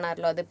ഞാൻ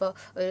കാണാറുള്ളൂ. അതിപ്പോൾ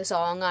ഒരു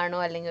സോങ് ആണോ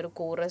അല്ലെങ്കിൽ ഒരു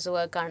കോറസ്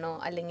വർക്കാണോ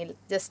അല്ലെങ്കിൽ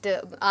ജസ്റ്റ്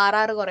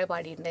RR കുറേ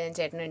പാടിയിട്ടുണ്ട് ഞാൻ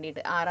ചേട്ടന്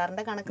വേണ്ടിയിട്ട്.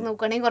 RRൻ്റെ കണക്ക്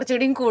നോക്കുകയാണെങ്കിൽ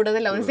കുറച്ചുകൂടിയും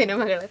കൂടുതലാവും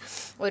സിനിമകൾ.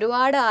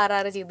 ഒരുപാട്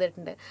RR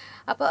ചെയ്തിട്ടുണ്ട്.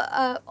 അപ്പോൾ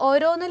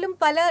ഓരോന്നിലും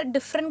പല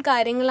ഡിഫറെൻറ്റ്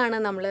കാര്യങ്ങളാണ്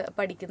നമ്മൾ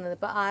പഠിക്കുന്നത്.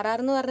 ഇപ്പോൾ RR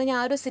എന്ന് പറഞ്ഞാൽ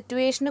ആ ഒരു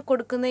സിറ്റുവേഷന്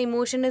കൊടുക്കുന്ന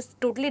ഇമോഷൻ ഇസ്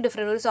ടോട്ടലി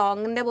ഡിഫറെൻറ്റ്. ഒരു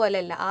സോങ്ങിൻ്റെ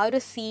പോലെയല്ല, ആ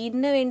ഒരു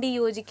സീനിന് വേണ്ടി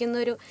യോജിക്കുന്ന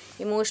ഒരു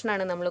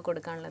ഇമോഷനാണ് നമ്മൾ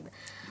കൊടുക്കാനുള്ളത്.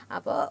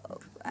 അപ്പോൾ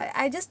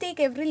I just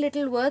take every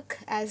little work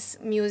as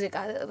music.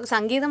 അത്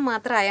സംഗീതം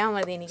മാത്രം ആയാൽ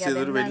മതി. എനിക്ക്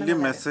ഇതൊരു വലിയ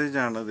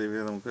മെസ്സേജാണ്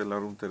ദിവ്യ നമുക്ക്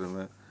എല്ലാവർക്കും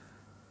തരുന്നത്.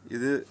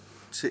 ഇത്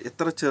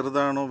എത്ര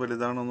ചെറുതാണോ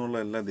വലുതാണോ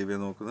എന്നുള്ളതല്ല ദിവ്യ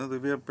നോക്കുന്നത്.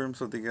 ദിവ്യ എപ്പോഴും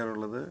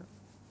ശ്രദ്ധിക്കാറുള്ളത്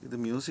ഇത്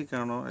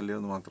മ്യൂസിക്കാണോ അല്ലയോ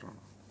എന്ന്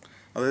മാത്രമാണ്.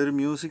 അതൊരു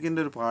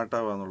മ്യൂസിക്കിൻ്റെ ഒരു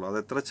പാട്ടാവാന്നുള്ളൂ. അത്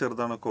എത്ര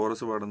ചെറുതാണോ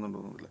chorus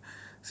പാടുന്നുണ്ടോന്നില്ല.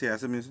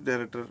 As A music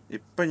director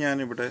ഇപ്പം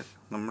ഞാനിവിടെ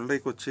നമ്മളുടെ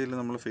ഈ കൊച്ചിയിൽ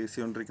നമ്മൾ ഫേസ്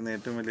ചെയ്തുകൊണ്ടിരിക്കുന്ന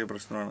ഏറ്റവും വലിയ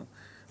പ്രശ്നമാണ്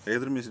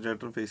ഏതൊരു മ്യൂസിക്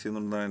ഡയറക്ടറും ഫേസ്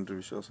ചെയ്യുന്നുണ്ടെന്നാണ് എൻ്റെ ഒരു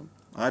വിശ്വാസം.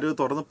 ആരും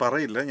തുറന്ന്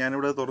പറയില്ല,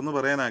 ഞാനിവിടെ തുറന്ന്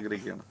പറയാൻ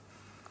ആഗ്രഹിക്കുകയാണ്.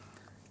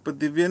 ഇപ്പോൾ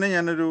ദിവ്യനെ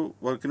ഞാനൊരു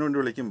വർക്കിന് വേണ്ടി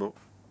വിളിക്കുമ്പോൾ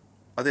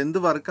അതെന്ത്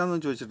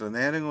വർക്കാണെന്ന് ചോദിച്ചിട്ട്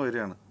നേരെ അങ്ങ്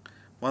വരികയാണ്.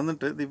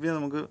 വന്നിട്ട് ദിവ്യ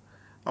നമുക്ക്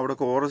അവിടെ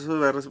കോറസ്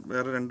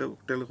വേറെ 2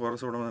 കുട്ടികൾ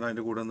കോറസ് അവിടെ വന്നാൽ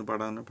അതിൻ്റെ കൂടെ ഒന്ന്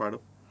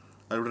പാടും.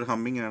 അതിവിടെ ഒരു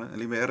ഹമ്മിങ് ആണ്.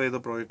 അല്ലെങ്കിൽ വേറെ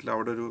ഏതോ പ്രോജക്റ്റിൽ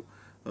അവിടെ ഒരു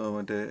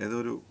മറ്റേ ഏതോ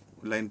ഒരു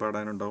ലൈൻ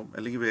പാടാനുണ്ടാവും.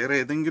 അല്ലെങ്കിൽ വേറെ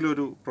ഏതെങ്കിലും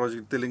ഒരു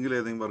പ്രോജക്റ്റ് അല്ലെങ്കിൽ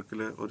ഏതെങ്കിലും വർക്കിൽ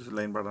ഒരു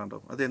ലൈൻ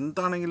പാടാനുണ്ടാവും.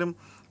 അതെന്താണെങ്കിലും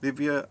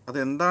ദിവ്യ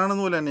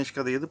അതെന്താണെന്ന് പോലും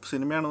അന്വേഷിക്കാതെ, ഏത്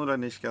സിനിമയാണെന്ന് പോലും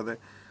അന്വേഷിക്കാതെ,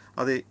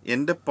 അത്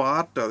എൻ്റെ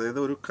പാർട്ട്, അതായത്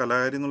ഒരു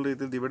കലാകാരി എന്നുള്ള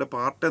രീതിയിൽ ദിവ്യയുടെ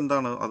പാർട്ട്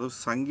എന്താണ് അത്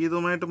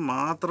സംഗീതവുമായിട്ട്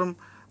മാത്രം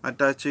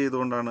അറ്റാച്ച്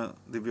ചെയ്തുകൊണ്ടാണ്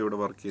ദിവ്യ ഇവിടെ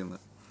വർക്ക്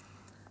ചെയ്യുന്നത്.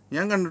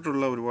 ഞാൻ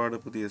കണ്ടിട്ടുള്ള ഒരുപാട്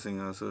പുതിയ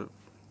സിംഗേഴ്സ്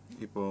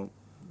ഇപ്പോൾ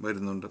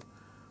വരുന്നുണ്ട്.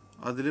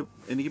 അതിൽ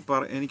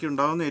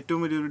എനിക്കുണ്ടാകുന്ന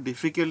ഏറ്റവും വലിയൊരു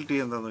ഡിഫിക്കൽട്ടി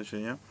എന്താണെന്ന് വെച്ച്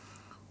കഴിഞ്ഞാൽ,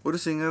 ഒരു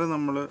സിംഗറെ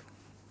നമ്മൾ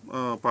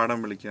പാടാൻ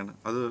വിളിക്കുകയാണ്.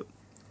 അത്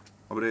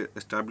അവർ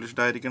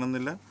എസ്റ്റാബ്ലിഷ്ഡ് ആയിരിക്കണം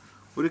എന്നില്ല,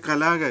 ഒരു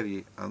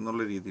കലാകാരിയെ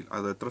എന്നുള്ള രീതിയിൽ.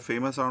 അത് എത്ര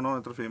ഫേമസ് ആണോ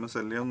എത്ര ഫേമസ്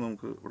അല്ലയോ എന്ന്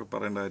നമുക്ക് ഇവിടെ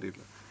പറയേണ്ട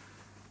കാര്യമില്ല.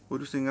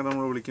 ഒരു സിംഗർ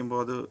നമ്മൾ വിളിക്കുമ്പോൾ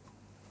അത്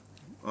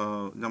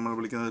നമ്മൾ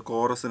വിളിക്കുന്നത്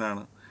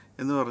കോറസിനാണ്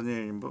എന്ന് പറഞ്ഞു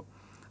കഴിയുമ്പോൾ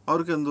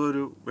അവർക്ക് എന്തോ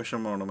ഒരു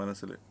വിഷമമാണ്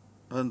മനസ്സിൽ.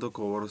 അതെന്തോ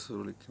കോറസ്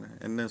വിളിക്കണേ,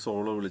 എന്നെ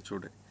സോളോ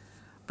വിളിച്ചൂടെ.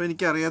 അപ്പോൾ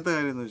എനിക്കറിയാത്ത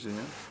കാര്യം എന്ന് വെച്ച്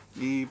കഴിഞ്ഞാൽ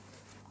ഈ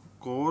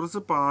കോറസ്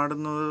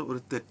പാടുന്നത് ഒരു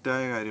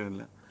തെറ്റായ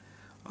കാര്യമല്ല.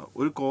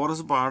 ഒരു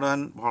കോറസ് പാടാൻ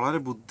വളരെ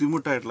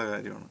ബുദ്ധിമുട്ടായിട്ടുള്ള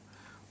കാര്യമാണ്.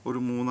 ഒരു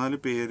 3-4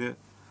 പേര്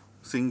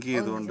സിങ്ക്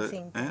ചെയ്തുകൊണ്ട്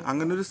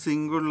അങ്ങനെ ഒരു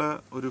സിങ്കുള്ള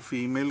ഒരു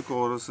ഫീമെയിൽ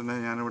കോറസിനെ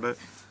ഞാനിവിടെ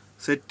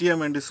സെറ്റ് ചെയ്യാൻ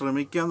വേണ്ടി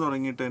ശ്രമിക്കാൻ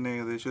തുടങ്ങിയിട്ട് തന്നെ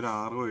ഏകദേശം ഒരു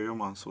 6-7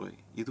 മാസമായി.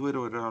 ഇതുവരെ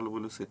ഒരാൾ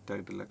പോലും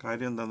സെറ്റായിട്ടില്ല.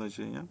 കാര്യം എന്താണെന്ന്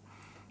വെച്ച് കഴിഞ്ഞാൽ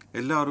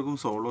എല്ലാവർക്കും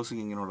സോളോ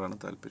സിംഗിങ്ങിനോടാണ്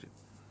താല്പര്യം.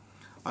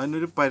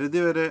 അതിനൊരു പരിധി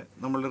വരെ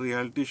നമ്മളുടെ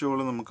റിയാലിറ്റി ഷോകൾ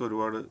നമുക്ക്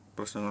ഒരുപാട്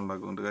പ്രശ്നങ്ങൾ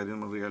ഉണ്ടാക്കുന്നുണ്ട്. കാര്യം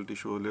നമ്മൾ റിയാലിറ്റി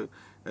ഷോയിൽ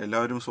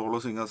എല്ലാവരും സോളോ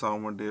സിംഗേഴ്സ്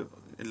ആവാൻ വേണ്ടി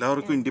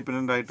എല്ലാവർക്കും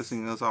ഇൻഡിപെൻഡൻ്റ് ആയിട്ട്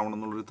സിംഗേഴ്സ് ആവണം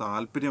എന്നുള്ളൊരു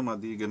താല്പര്യം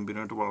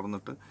ഗംഭീരമായിട്ട്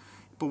വളർന്നിട്ട്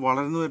ഇപ്പോൾ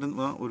വളർന്നു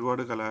വരുന്ന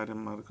ഒരുപാട്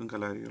കലാകാരന്മാർക്കും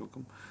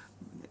കലാകാരികൾക്കും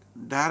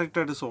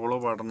ഡയറക്റ്റായിട്ട് സോളോ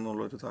പാടണം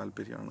എന്നുള്ളൊരു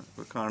താല്പര്യമാണ്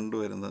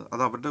കണ്ടുവരുന്നത്.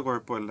 അത് അവരുടെ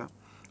കുഴപ്പമല്ല,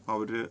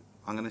 അവർ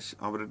അങ്ങനെ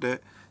അവരുടെ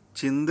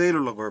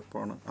ചിന്തയിലുള്ള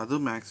കുഴപ്പമാണ്. അത്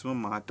മാക്സിമം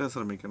മാറ്റാൻ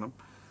ശ്രമിക്കണം.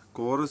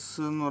 കോറസ്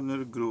എന്ന്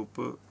പറഞ്ഞൊരു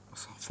ഗ്രൂപ്പ്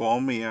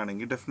ഫോം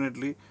ചെയ്യുകയാണെങ്കിൽ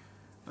ഡെഫിനറ്റ്ലി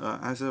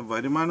ആസ് എ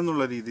വരുമാനം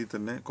എന്നുള്ള രീതിയിൽ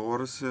തന്നെ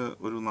കോറസ്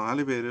ഒരു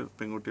 4 പേര്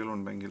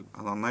പെൺകുട്ടികളുണ്ടെങ്കിൽ,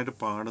 അത് നന്നായിട്ട്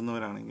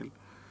പാടുന്നവരാണെങ്കിൽ,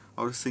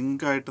 അവർ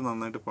സിങ്കായിട്ട്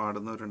നന്നായിട്ട്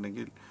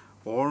പാടുന്നവരുണ്ടെങ്കിൽ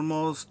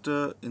ഓൾമോസ്റ്റ്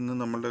ഇന്ന്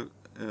നമ്മളുടെ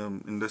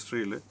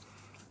ഇൻഡസ്ട്രിയിൽ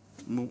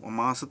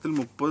മാസത്തിൽ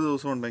 30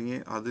 ദിവസം ഉണ്ടെങ്കിൽ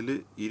അതിൽ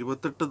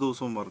 28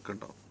 ദിവസവും വർക്ക്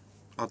ഉണ്ടാവും.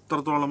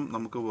 അത്രത്തോളം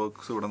നമുക്ക്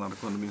വർക്ക്സ് ഇവിടെ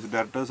നടക്കുന്നുണ്ട്. Music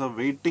directors are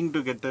waiting to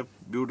get A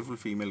beautiful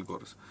female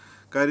chorus.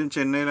 കാര്യം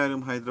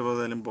ചെന്നൈയിലായാലും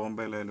ഹൈദരാബാദിലായാലും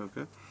ബോംബെയിലായാലും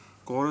ഒക്കെ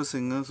കോറസ്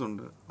സിംഗേഴ്സ്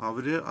ഉണ്ട്.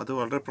 അവർ അത്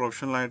വളരെ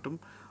പ്രൊഫഷണലായിട്ടും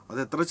അത്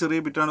എത്ര ചെറിയ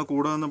ബിറ്റാണ്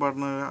കൂടെ നിന്ന്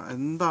പാടുന്നത്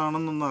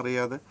എന്താണെന്നൊന്നും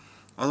അറിയാതെ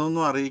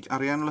അതൊന്നും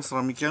അറിയാനുള്ള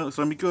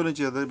ശ്രമിക്കുകയും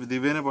ചെയ്ത്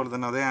ദിവ്യനെ പോലെ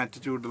തന്നെ അതേ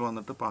ആറ്റിറ്റ്യൂഡിൽ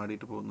വന്നിട്ട്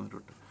പാടിയിട്ട്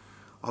പോകുന്നവരുണ്ട്.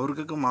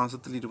 അവർക്കൊക്കെ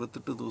മാസത്തിൽ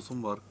 28 ദിവസം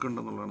വർക്ക്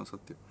ഉണ്ടെന്നുള്ളതാണ്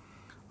സത്യം.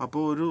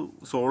 അപ്പോൾ ഒരു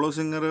സോളോ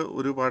സിംഗർ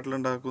ഒരു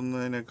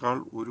പാട്ടിലുണ്ടാക്കുന്നതിനേക്കാൾ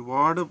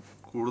ഒരുപാട്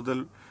കൂടുതൽ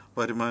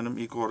വരുമാനം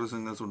ഈ കോറസ്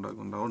സിംഗേഴ്സ്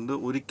ഉണ്ടാക്കുന്നുണ്ട്. അതുകൊണ്ട്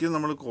ഒരിക്കലും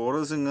നമ്മൾ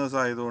കോറസ് സിംഗേഴ്സ്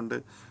ആയതുകൊണ്ട്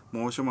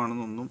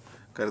മോശമാണെന്നൊന്നും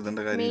കരുതേണ്ട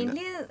കാര്യമില്ല.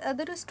 മെയിൻലി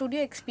അതൊരു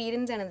സ്റ്റുഡിയോ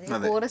എക്സ്പീരിയൻസ് ആണ്.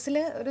 കോറസിൽ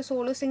ഒരു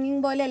സോളോ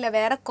സിംഗിങ് പോലെയല്ല,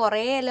 വേറെ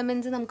കുറേ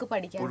എലമെന്റ്സ് നമുക്ക്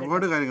പഠിക്കാൻ,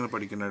 ഒരുപാട് കാര്യങ്ങൾ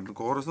പഠിക്കാനായിട്ട്.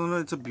 കോറസ് എന്ന്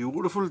പറഞ്ഞാൽ ഇറ്റ്സ് എ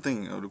ബ്യൂട്ടിഫുൾ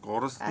തിങ്. ഒരു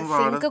കോറസ്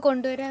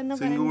കൊണ്ടുവരാ എന്ന്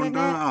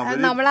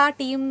പറയുന്നത് നമ്മൾ ആ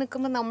ടീം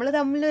നിൽക്കുമ്പോൾ നമ്മൾ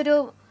തമ്മിലൊരു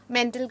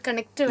മെന്റൽ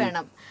കണക്ട്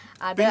വേണം.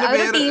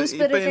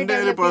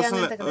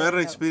 വേറെ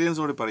എക്സ്പീരിയൻസ്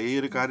കൂടി പറയും. ഈ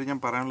ഒരു കാര്യം ഞാൻ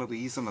പറയാനുള്ള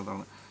റീസൺ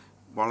അതാണ്.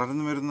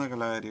 വളർന്നു വരുന്ന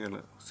കലാകാരികൾ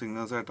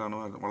സിംഗേഴ്സായിട്ടാണ്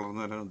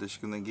വളർന്നു വരാൻ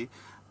ഉദ്ദേശിക്കുന്നതെങ്കിൽ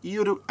ഈ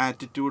ഒരു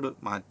ആറ്റിറ്റ്യൂഡ്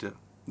മാറ്റുക.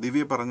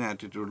 ദിവ്യ പറഞ്ഞ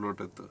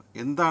ആറ്റിറ്റ്യൂഡിലോട്ട് എത്തുക.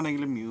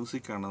 എന്താണെങ്കിലും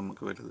മ്യൂസിക്കാണ്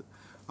നമുക്ക് വലുത്.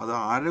 അത്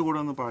ആരുടെ കൂടെ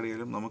ഒന്ന്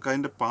പാടിയാലും നമുക്ക്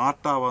അതിന്റെ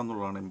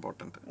പാർട്ടാവാന്നുള്ളതാണ്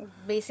ഇമ്പോർട്ടന്റ്.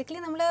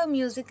 ബേസിക്കലി നമ്മൾ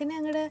മ്യൂസിക്കിനെ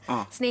അങ്ങോട്ട്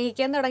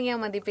സ്നേഹിക്കാൻ തുടങ്ങിയാൽ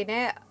മതി. പിന്നെ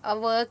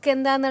വർക്ക്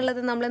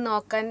എന്താന്നുള്ളത് നമ്മൾ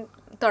നോക്കാൻ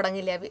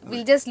തുടങ്ങില്ല.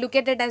 Will just look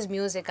at it as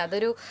music.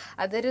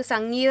 അതൊരു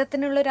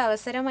സംഗീതത്തിനുള്ളൊരു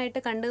അവസരമായിട്ട്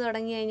കണ്ടു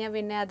തുടങ്ങി കഴിഞ്ഞാൽ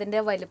പിന്നെ അതിന്റെ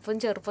വലിപ്പം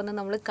ചെറുപ്പൊന്നും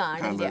നമ്മൾ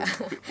കാണില്ല.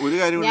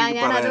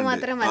 ഞാൻ അത്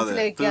മാത്രം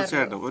മനസ്സിലാക്കിയാറുള്ളൂ.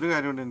 തീർച്ചയായിട്ടും ഒരു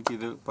കാര്യമുണ്ട് എനിക്ക്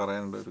ഇത്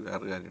പറയാനുള്ള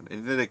ഒരു കാര്യമുണ്ട്.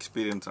 എൻ്റെ ഒരു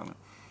എക്സ്പീരിയൻസ് ആണ്.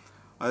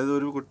 അതായത്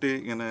ഒരു കുട്ടി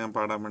ഇങ്ങനെ ഞാൻ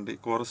പാടാൻ വേണ്ടി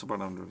കോറസ്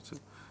പാടാൻ വേണ്ടി വിളിച്ചു.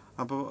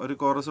 അപ്പോൾ ഒരു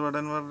കോറസ്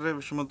പാടാൻ വളരെ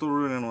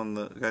വിഷമത്തോടുകൂടിയാണ്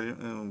വന്നത്.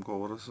 കാര്യം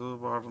കോറസ്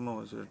പാടണോ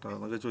ചേട്ടാ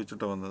എന്നൊക്കെ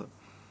ചോദിച്ചിട്ടാണ് വന്നത്.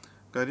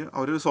 കാര്യം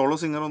അവരൊരു സോളോ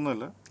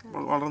സിംഗറൊന്നുമല്ല,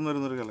 വളർന്നു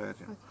വരുന്നൊരു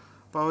കലാകാരിയാണ്.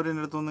 അപ്പോൾ അവർ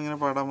എൻ്റെ അടുത്തൊന്ന് ഇങ്ങനെ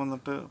പാടാൻ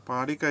വന്നിട്ട്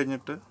പാടി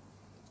കഴിഞ്ഞിട്ട്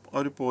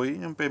അവർ പോയി.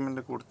 ഞാൻ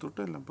പേയ്മെൻറ്റ്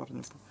കൊടുത്തിട്ട് എല്ലാം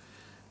പറഞ്ഞപ്പോൾ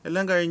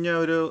എല്ലാം കഴിഞ്ഞ്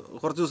അവർ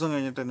കുറച്ച് ദിവസം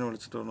കഴിഞ്ഞിട്ട് എന്നെ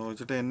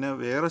വിളിച്ചിട്ട് എന്നെ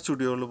വേറെ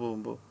സ്റ്റുഡിയോയിൽ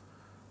പോകുമ്പോൾ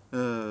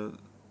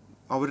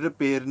അവരുടെ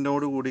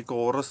പേരിനോട് കൂടി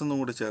കോറസ് എന്നും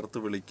കൂടി ചേർത്ത്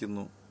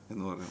വിളിക്കുന്നു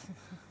എന്ന് പറയും.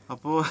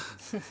 അപ്പോൾ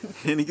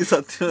എനിക്ക്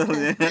സത്യം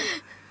പറഞ്ഞാൽ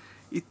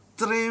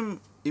ഇത്രയും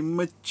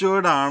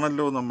ഇമ്മച്വേർഡ്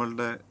ആണല്ലോ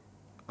നമ്മളുടെ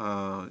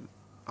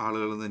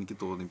ആളുകളെന്ന് എനിക്ക്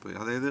തോന്നിപ്പോയി.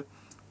 അതായത്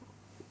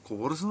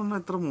കോറസ് എന്ന്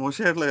പറഞ്ഞാൽ എത്ര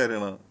മോശമായിട്ടുള്ള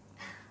കാര്യമാണ്,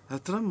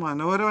 എത്ര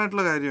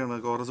മനോഹരമായിട്ടുള്ള കാര്യമാണ്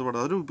കോറസ്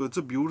പാടുക. അതൊരു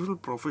ഇറ്റ്സ് എ ബ്യൂട്ടിഫുൾ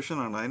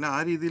പ്രൊഫഷനാണ്. അതിനെ ആ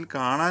രീതിയിൽ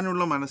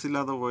കാണാനുള്ള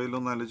മനസ്സില്ലാതെ പോയല്ലോ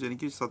എന്ന് ആലോചിച്ച്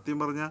എനിക്ക് സത്യം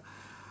പറഞ്ഞാൽ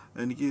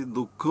എനിക്ക്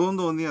ദുഃഖവും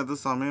തോന്നി, അത്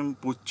സമയം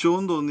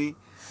പുച്ഛവും തോന്നി,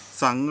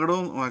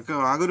 സങ്കടവും ഒക്കെ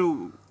ആകെ ഒരു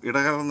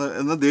ഇടകലർന്ന്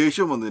എന്ന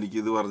ദേഷ്യം വന്നു എനിക്ക്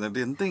ഇത് പറഞ്ഞിട്ട്.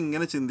 എന്താ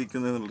ഇങ്ങനെ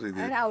ചിന്തിക്കുന്നത് എന്നുള്ള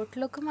രീതിയിൽ.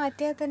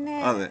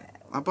 അതെ.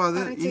 അപ്പോൾ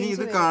അത് ഇനി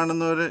ഇത്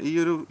കാണുന്നവരെ ഈ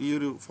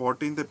ഒരു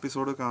 14th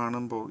എപ്പിസോഡ്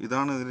കാണുമ്പോൾ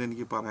ഇതാണ് ഇതിൽ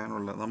എനിക്ക്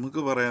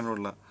നമുക്ക്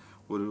പറയാനുള്ള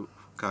ഒരു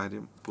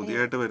കാര്യം.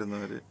 പുതിയതായിട്ട്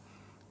വരുന്നവർ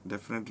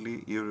ഡെഫിനറ്റ്ലി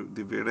ഈ ഒരു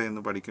ദിവ്യയുടെ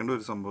എന്ന് പഠിക്കേണ്ട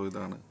ഒരു സംഭവം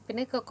ഇതാണ്.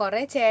 പിന്നെ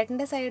കുറെ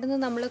ചേട്ടന്റെ സൈഡിൽ നിന്ന്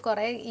നമ്മൾ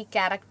കുറെ ഈ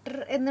ക്യാരക്ടർ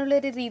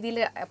എന്നുള്ളൊരു രീതിയിൽ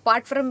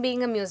apart from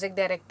being A music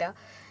director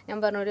ഞാൻ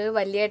പറഞ്ഞ ഒരു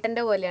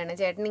വലിയേട്ടൻ്റെ പോലെയാണ്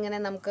ചേട്ടൻ. ഇങ്ങനെ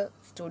നമുക്ക്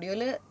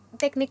സ്റ്റുഡിയോയിൽ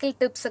ടെക്നിക്കൽ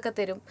ടിപ്സ് ഒക്കെ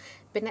തരും.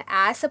 പിന്നെ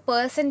ആസ് എ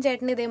പേഴ്സൺ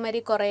ചേട്ടൻ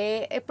ഇതേമാതിരി കുറേ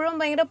എപ്പോഴും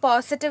ഭയങ്കര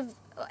പോസിറ്റീവ്,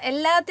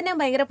 എല്ലാത്തിനെയും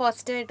ഭയങ്കര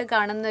പോസിറ്റീവായിട്ട്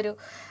കാണുന്നൊരു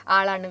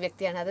ആളാണ്,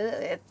 വ്യക്തിയാണ്. അത്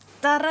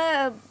എത്ര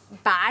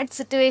ബാഡ്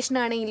സിറ്റുവേഷൻ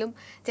ആണെങ്കിലും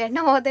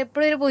ചേട്ടൻ്റെ മുഖത്ത്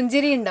എപ്പോഴും ഒരു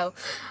പുഞ്ചിരി ഉണ്ടാവും.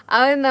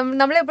 അത്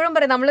നമ്മളെപ്പോഴും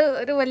പറയും, നമ്മൾ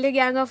ഒരു വലിയ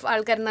ഗ്യാങ് ഓഫ്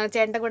ആൾക്കാരുണ്ടാവും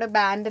ചേട്ടൻ്റെ കൂടെ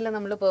ബാൻഡിൽ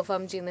നമ്മൾ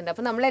പെർഫോം ചെയ്യുന്നുണ്ട്.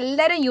 അപ്പോൾ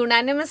നമ്മളെല്ലാവരും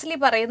യുണാനിമസ്ലി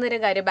പറയുന്നൊരു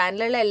കാര്യം,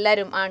 ബാൻഡിലുള്ള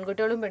എല്ലാവരും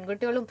ആൺകുട്ടികളും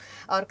പെൺകുട്ടികളും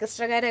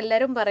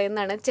ഓർക്കസ്ട്രക്കാരെല്ലാവരും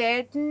പറയുന്നതാണ്,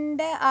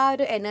 ചേട്ടൻ്റെ ആ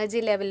ഒരു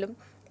എനർജി ലെവലും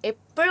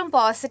എപ്പോഴും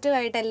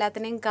പോസിറ്റീവായിട്ട്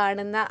എല്ലാത്തിനെയും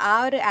കാണുന്ന ആ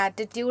ഒരു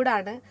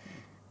ആറ്റിറ്റ്യൂഡാണ്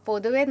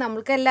പൊതുവേ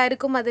നമ്മൾക്ക്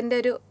എല്ലാവർക്കും അതിൻ്റെ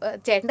ഒരു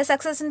ചേട്ടൻ്റെ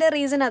സക്സസിൻ്റെ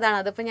റീസൺ അതാണ്.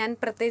 അതിപ്പോൾ ഞാൻ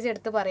പ്രത്യേകിച്ച്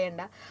എടുത്ത്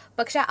പറയണ്ട.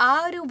 പക്ഷെ ആ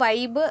ഒരു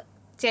വൈബ്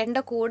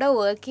ചേട്ടൻ്റെ കൂടെ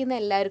വർക്ക് ചെയ്യുന്ന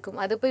എല്ലാവർക്കും,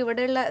 അതിപ്പോൾ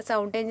ഇവിടെയുള്ള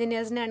സൗണ്ട്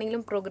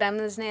എഞ്ചിനീയേഴ്സിനാണെങ്കിലും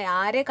പ്രോഗ്രാമേഴ്സിനെ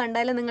ആരെ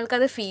കണ്ടാലും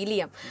നിങ്ങൾക്കത് ഫീൽ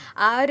ചെയ്യാം.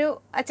 ആ ഒരു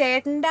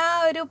ചേട്ടൻ്റെ ആ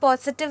ഒരു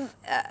പോസിറ്റീവ്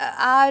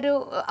ആ ഒരു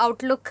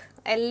ഔട്ട്ലുക്ക്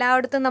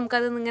എല്ലായിടത്തും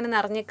നമുക്കത് ഇങ്ങനെ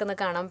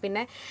നിറഞ്ഞിരിക്കുന്നത് കാണാം.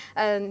 പിന്നെ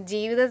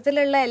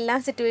ജീവിതത്തിലുള്ള എല്ലാ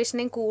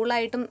സിറ്റുവേഷനെയും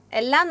കൂളായിട്ടും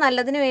എല്ലാം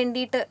നല്ലതിന്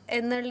വേണ്ടിയിട്ട്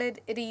എന്നുള്ള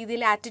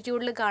രീതിയിൽ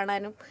ആറ്റിറ്റ്യൂഡിൽ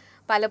കാണാനും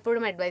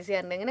പലപ്പോഴും അഡ്വൈസ്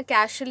ചെയ്യാറുണ്ട്. ഇങ്ങനെ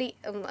കാഷ്വലി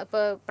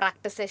ഇപ്പോൾ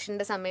പ്രാക്ടീസ്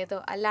സെഷൻ്റെ സമയത്തോ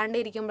അല്ലാണ്ട്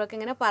ഇരിക്കുമ്പോഴൊക്കെ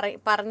ഇങ്ങനെ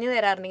പറഞ്ഞു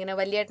തരാറുണ്ട്. ഇങ്ങനെ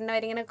വലിയേട്ടൻ്റെ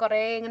വരെ ഇങ്ങനെ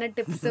കുറേ ഇങ്ങനെ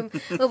ടിപ്സും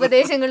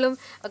ഉപദേശങ്ങളും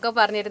ഒക്കെ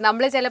പറഞ്ഞിട്ട്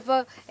നമ്മൾ ചിലപ്പോൾ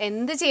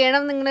എന്ത്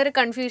ചെയ്യണം എന്നിങ്ങനെ ഒരു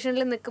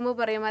കൺഫ്യൂഷനിൽ നിൽക്കുമ്പോൾ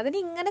പറയും അതിന്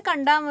ഇങ്ങനെ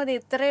കണ്ടാൽ മതി,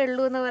 ഇത്രയേ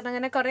ഉള്ളൂ എന്ന് പറഞ്ഞാൽ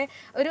അങ്ങനെ കുറേ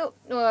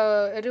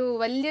ഒരു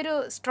വലിയൊരു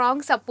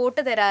സ്ട്രോങ്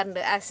സപ്പോർട്ട്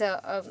തരാറുണ്ട്. ആസ്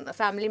എ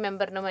ഫാമിലി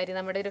മെമ്പറിൻ്റെ മാതിരി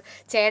നമ്മുടെ ഒരു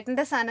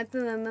ചേട്ടൻ്റെ സ്ഥാനത്ത്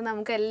നിന്ന്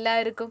നമുക്ക്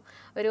എല്ലാവർക്കും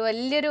ഒരു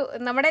വലിയൊരു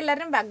നമ്മുടെ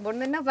എല്ലാവരും ബാക്ക് ബോൺ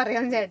തന്നെ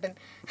പറയാം. ചേട്ടൻ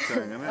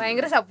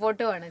ഭയങ്കര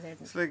സപ്പോർട്ടുമാണ് ചേട്ടൻ.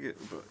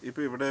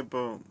 ഇപ്പോൾ ഇവിടെ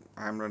ഇപ്പോൾ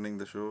I am running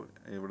the show,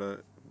 ഇവിടെ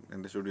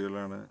എൻ്റെ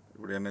സ്റ്റുഡിയോയിലാണ്,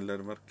 ഇവിടെയാണ്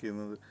എല്ലാവരും വർക്ക്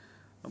ചെയ്യുന്നത്.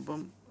 അപ്പം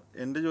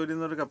എൻ്റെ ജോലി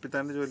എന്ന് പറഞ്ഞാൽ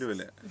കപ്പിത്താൻ്റെ ജോലി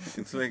പോലെ.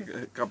 ഇറ്റ്സ് ലൈക്ക്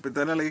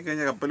കപ്പിത്താൻ ഇളകി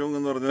കഴിഞ്ഞാൽ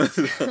കപ്പലൂങ്ങെന്ന് പറഞ്ഞ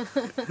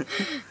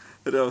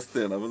ഒരു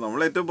അവസ്ഥയാണ്. അപ്പം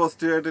നമ്മൾ ഏറ്റവും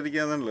പോസിറ്റീവായിട്ട്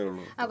ഇരിക്കാന്നല്ലേ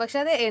ഉള്ളൂ. പക്ഷെ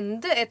അത്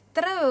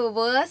എത്ര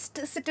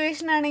വേഴ്സ്റ്റ്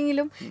സിറ്റുവേഷൻ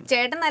ആണെങ്കിലും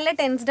ചേട്ടൻ നല്ല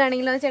ടെൻസ്ഡ്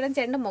ആണെങ്കിലും അത്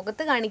ചേട്ടൻ്റെ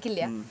മുഖത്ത്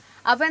കാണിക്കില്ല.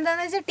 അപ്പോൾ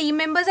എന്താണെന്ന് വെച്ചാൽ ടീം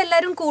മെമ്പേഴ്സ്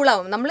എല്ലാവരും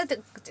കൂളാവും. നമ്മൾ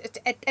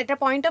at A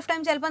point of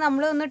time ചിലപ്പോൾ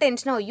നമ്മൾ ഒന്ന്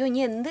ടെൻഷനാവും, അയ്യോ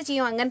ഇനി എന്ത്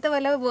ചെയ്യും, അങ്ങനത്തെ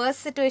വല്ല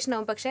വേഴ്സ് സിറ്റുവേഷൻ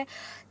ആവും. പക്ഷേ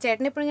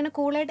ചേട്ടൻ എപ്പോഴും ഇങ്ങനെ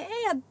കൂളായിട്ട്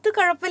അത്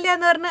കുഴപ്പമില്ല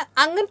എന്ന് പറഞ്ഞ്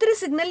അങ്ങനത്തെ ഒരു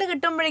സിഗ്നൽ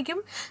കിട്ടുമ്പോഴേക്കും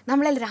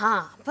നമ്മളെല്ലാവരും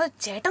അപ്പോൾ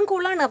ചേട്ടൻ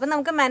കൂളാണ്, അപ്പം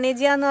നമുക്ക് മാനേജ്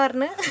ചെയ്യാന്ന്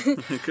പറഞ്ഞ്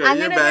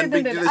അങ്ങനെ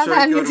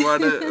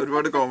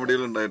ഒരുപാട്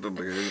കോമഡികൾ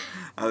ഉണ്ടായിട്ടുണ്ട്.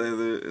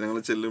 അതായത് ഞങ്ങൾ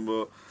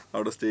ചെല്ലുമ്പോൾ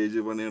അവിടെ സ്റ്റേജ്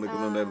പണി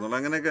എടുക്കുന്നുണ്ടായിരുന്നു,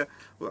 അങ്ങനെയൊക്കെ.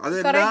 അത്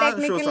എല്ലാ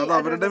ഷോസ് അത്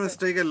അവരുടെ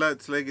മിസ്റ്റേക്ക് അല്ല,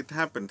 ഇറ്റ്സ് ലൈക്ക് ഇറ്റ്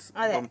ഹാപ്പൻസ്.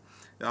 അപ്പം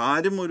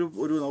ആരും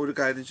ഒരു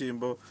കാര്യം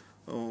ചെയ്യുമ്പോൾ,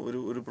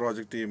 ഒരു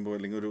പ്രോജക്റ്റ് ചെയ്യുമ്പോൾ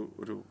അല്ലെങ്കിൽ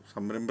ഒരു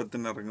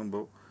സംരംഭത്തിന്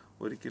ഇറങ്ങുമ്പോൾ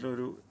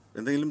ഒരിക്കലും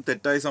എന്തെങ്കിലും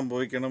തെറ്റായി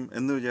സംഭവിക്കണം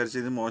എന്ന്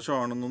വിചാരിച്ച് ഇത്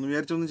മോശമാണെന്നൊന്നും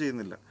വിചാരിച്ചൊന്നും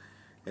ചെയ്യുന്നില്ല.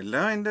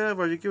 എല്ലാം അതിൻ്റെ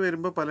വഴിക്ക്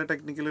വരുമ്പോൾ പല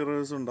ടെക്നിക്കൽ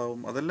എറേഴ്സ് ഉണ്ടാവും.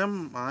 അതെല്ലാം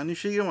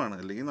മാനുഷികമാണ്.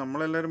 അല്ലെങ്കിൽ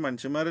നമ്മളെല്ലാവരും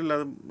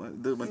മനുഷ്യന്മാരല്ലാതെ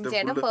ഇത്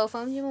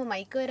പെർഫോം ചെയ്യുമ്പോൾ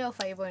മൈക്ക് വരെ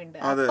ഓഫ് ആയി പോയിട്ടുണ്ട്.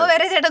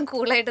 ചേട്ടൻ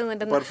കൂളായിട്ട്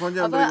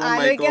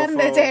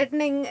ആലോചിക്കാറുണ്ട്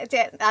ചേട്ടൻ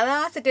അത് ആ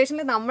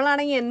സിറ്റുവേഷനിൽ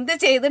നമ്മളാണെങ്കിൽ എന്ത്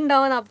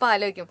ചെയ്തിട്ടുണ്ടാവും അപ്പൊ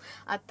ആലോചിക്കും.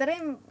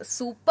 അത്രയും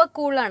സൂപ്പർ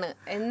കൂളാണ്.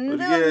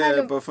 എന്ത്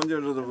പെർഫോം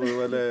ചെയ്തത്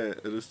പോലെ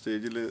ഒരു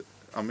സ്റ്റേജില്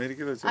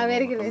അമേരിക്കയിൽ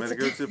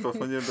വെച്ച്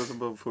പെർഫോം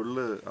ചെയ്തിട്ട്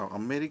ഫുള്ള്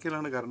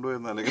അമേരിക്കയിലാണ് കറണ്ട്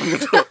പോയെന്ന് അല്ലെങ്കിൽ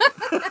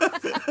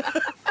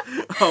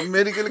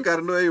അമേരിക്കയിൽ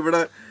കറണ്ട് പോയി. ഇവിടെ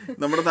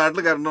നമ്മുടെ നാട്ടിൽ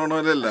കറണ്ട്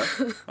പോകണമല്ല,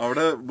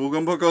 അവിടെ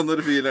ഭൂകമ്പമൊക്കെ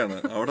വന്നൊരു ഫീലാണ്.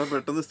 അവിടെ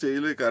പെട്ടെന്ന്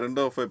സ്റ്റേജിൽ കറണ്ട്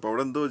ഓഫ് ആയപ്പോൾ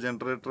അവിടെ എന്തോ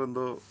ജനറേറ്റർ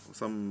എന്തോ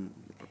സം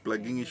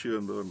പ്ലഗിങ് ഇഷ്യൂ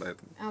എന്തോ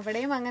ഉണ്ടായിരുന്നു.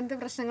 അവിടെയും അങ്ങനത്തെ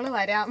പ്രശ്നങ്ങൾ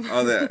വരാം.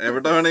 അതെ,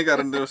 എവിടെ വേണമെങ്കിൽ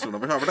കറണ്ട് പ്രശ്നമുണ്ട്.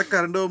 പക്ഷെ അവിടെ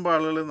കറണ്ട് പോകുമ്പോൾ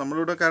ആളുകൾ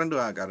നമ്മളിവിടെ കറണ്ട്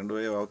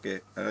പോയി ഓക്കെ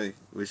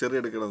വിശറി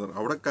എടുക്കണം,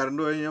 അവിടെ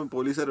കറണ്ട് പോയി ഞാൻ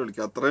പോലീസുകാരെ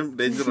വിളിക്കും, അത്രയും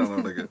ഡേഞ്ചറാണ്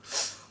അവിടെയൊക്കെ.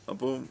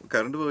 അപ്പോൾ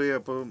കറണ്ട് പോയി.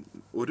 അപ്പം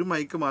ഒരു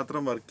മൈക്ക്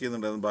മാത്രം വർക്ക്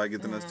ചെയ്യുന്നുണ്ടായിരുന്നു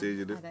ഭാഗ്യത്തിന് ആ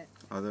സ്റ്റേജിൽ.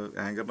 അത്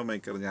ആങ്കറിന്റെ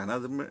മൈക്കായിരുന്നു.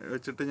 ഞാനത്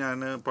വെച്ചിട്ട് ഞാൻ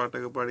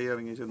പാട്ടൊക്കെ പാടി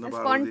ഇറങ്ങി ചെന്ന്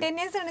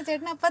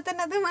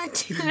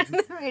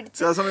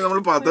ആ സമയം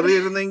നമ്മൾ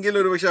പതറിയിരുന്നെങ്കിൽ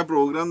ഒരു പക്ഷെ ആ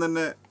പ്രോഗ്രാം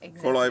തന്നെ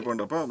ഫോളോ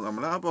ആയിപ്പോണ്ട്. അപ്പൊ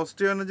നമ്മൾ ആ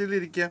പോസിറ്റീവ് എനർജിയിൽ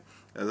ഇരിക്കുക,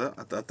 അത്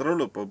അത്രേ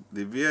ഉള്ളൂ. ഇപ്പൊ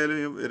ദിവ്യ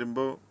ആയാലും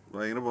വരുമ്പോൾ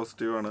ഭയങ്കര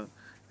പോസിറ്റീവാണ്.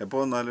 എപ്പോൾ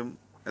വന്നാലും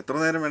എത്ര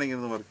നേരം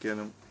വേണമെങ്കിലും വർക്ക്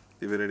ചെയ്യാനും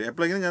ദിവ്യ റെഡി.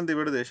 എപ്പോഴെങ്കിലും ഞാൻ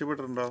ദിവ്യയോട്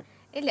ദേഷ്യപ്പെട്ടിട്ടുണ്ടോ?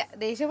 ഇല്ല,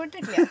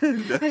 ദേഷ്യപ്പെട്ടിട്ടില്ല.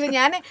 പക്ഷെ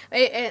ഞാൻ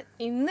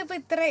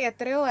ഇന്നിപ്പോൾ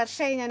എത്രയോ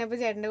വർഷമായി ഞാനിപ്പോൾ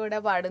ചേട്ടൻ്റെ കൂടെ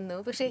പാടുന്നു.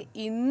 പക്ഷെ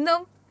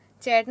ഇന്നും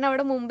ചേട്ടൻ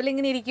അവിടെ മുമ്പിൽ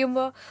ഇങ്ങനെ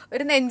ഇരിക്കുമ്പോൾ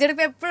ഒരു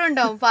നെഞ്ചെടുപ്പ് എപ്പോഴും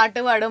ഉണ്ടാവും പാട്ട്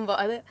പാടുമ്പോൾ.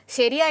 അത്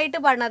ശരിയായിട്ട്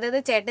പാടണം. അതായത്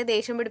ചേട്ടനെ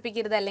ദേഷ്യം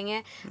പിടിപ്പിക്കരുത്, അല്ലെങ്കിൽ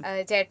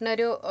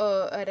ചേട്ടനൊരു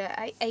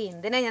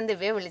എന്തിനാ ഞാൻ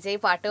ദിവ്യ വിളിച്ച ഈ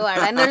പാട്ട്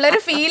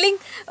പാടാനുള്ളൊരു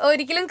ഫീലിംഗ്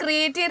ഒരിക്കലും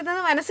ക്രിയേറ്റ്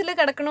ചെയ്തിരുന്നത് മനസ്സിൽ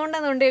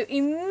കിടക്കണോണ്ടെന്നുണ്ട്.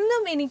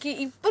 ഇന്നും എനിക്ക്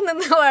ഇപ്പം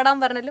നിന്ന് പാടാൻ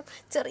പറഞ്ഞാലും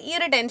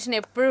ചെറിയൊരു ടെൻഷൻ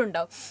എപ്പോഴും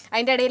ഉണ്ടാവും.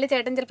 അതിൻ്റെ ഇടയിൽ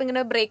ചേട്ടൻ ചിലപ്പോൾ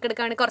ഇങ്ങനെ ബ്രേക്ക്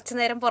എടുക്കുകയാണെങ്കിൽ കുറച്ച്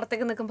നേരം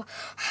പുറത്തേക്ക് നിൽക്കുമ്പോൾ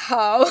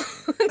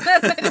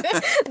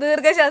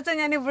ദീർഘശ്വാസം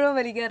ഞാൻ ഇപ്പോഴും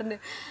വലിക്കാറുണ്ട്.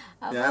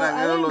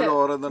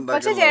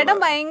 പക്ഷെ ചേട്ടൻ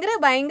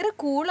ഭയങ്കര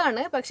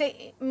കൂളാണ്. പക്ഷെ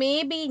മേ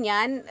ബി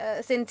ഞാൻ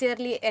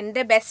സിൻസിയർലി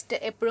എൻ്റെ ബെസ്റ്റ്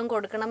എപ്പോഴും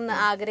കൊടുക്കണം എന്ന്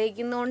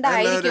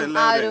ആഗ്രഹിക്കുന്നതുകൊണ്ടായിരിക്കും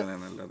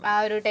ആ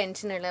ഒരു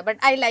ടെൻഷനുള്ളത്. But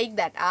I like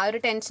that. ആ ഒരു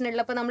ടെൻഷൻ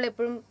ഉള്ളപ്പോൾ നമ്മൾ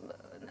എപ്പോഴും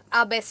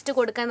ആ ബെസ്റ്റ്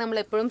കൊടുക്കാൻ നമ്മൾ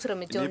എപ്പോഴും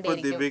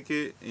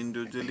ശ്രമിച്ചുകൊണ്ടിരിക്കും.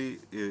 ഇൻഡിവിജ്വലി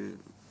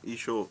ഈ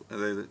ഷോ,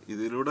 അതായത്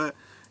ഇതിലൂടെ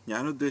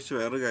ഞാൻ ഉദ്ദേശിച്ച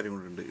വേറൊരു കാര്യം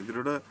കൊണ്ടുണ്ട്.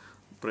 ഇതിലൂടെ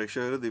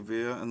പ്രേക്ഷകർ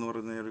ദിവ്യ എന്ന്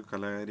പറയുന്ന ഒരു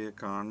കലാകാരിയെ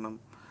കാണണം.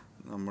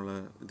 നമ്മൾ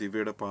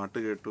ദിവ്യയുടെ പാട്ട്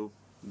കേട്ടു,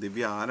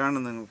 ദിവ്യ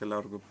ആരാണെന്ന് നിങ്ങൾക്ക്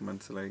എല്ലാവർക്കും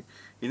മനസ്സിലായി.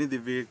 ഇനി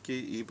ദിവ്യയ്ക്ക്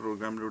ഈ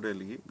പ്രോഗ്രാമിലൂടെ,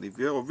 അല്ലെങ്കിൽ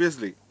ദിവ്യ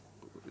ഒബ്വിയസ്ലി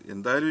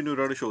എന്തായാലും ഇനി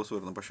ഒരുപാട് ഷോസ്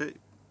വരുന്നു, പക്ഷേ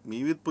മീ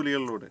വിത്ത്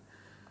പുലികളിലൂടെ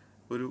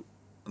ഒരു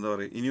എന്താ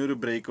പറയുക, ഇനിയൊരു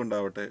ബ്രേക്ക്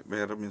ഉണ്ടാവട്ടെ.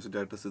 വേറെ മ്യൂസിക്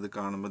ആർട്ടിസ്റ്റ് ഇത്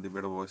കാണുമ്പോൾ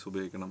ദിവ്യയുടെ വോയിസ്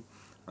ഉപയോഗിക്കണം.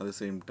 അറ്റ് ദ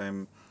സെയിം ടൈം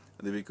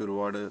ദിവ്യയ്ക്ക്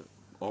ഒരുപാട്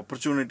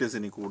ഓപ്പർച്യൂണിറ്റീസ്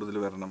ഇനി കൂടുതൽ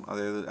വരണം,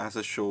 അതായത് ആസ്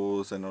എ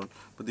ഷോസ് എന്നോൾ.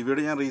 അപ്പോൾ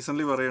ദിവ്യയോട് ഞാൻ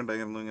റീസെൻ്റ്ലി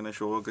പറയുണ്ടായിരുന്നു, ഇങ്ങനെ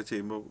ഷോ ഒക്കെ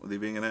ചെയ്യുമ്പോൾ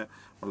ദിവ്യ ഇങ്ങനെ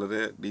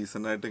വളരെ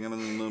ഡീസൻ്റായിട്ട് ഇങ്ങനെ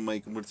നിന്ന്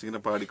മൈക്കും പിടിച്ച്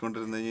ഇങ്ങനെ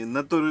പാടിക്കൊണ്ടിരുന്നു കഴിഞ്ഞാൽ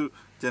ഇന്നത്തെ ഒരു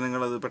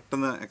ജനങ്ങളത്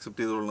പെട്ടെന്ന്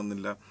അക്സെപ്റ്റ്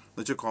ചെയ്തുകൊള്ളുന്നില്ല. എന്ന്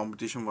വെച്ചാൽ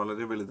കോമ്പറ്റീഷൻ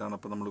വളരെ വലുതാണ്.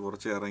 അപ്പോൾ നമ്മൾ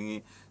കുറച്ച് ഇറങ്ങി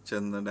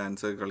ചെന്ന്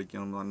ഡാൻസൊക്കെ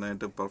കളിക്കണം,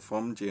 നന്നായിട്ട്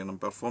പെർഫോം ചെയ്യണം.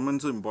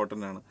 പെർഫോമൻസ്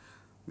ഇമ്പോർട്ടൻ്റ് ആണ്.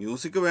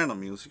 മ്യൂസിക് വേണം,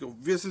 മ്യൂസിക്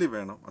ഒബ്വിയസ്ലി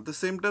വേണം. അറ്റ് ദ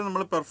സെയിം ടൈം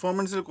നമ്മൾ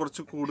പെർഫോമൻസിൽ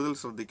കുറച്ച് കൂടുതൽ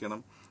ശ്രദ്ധിക്കണം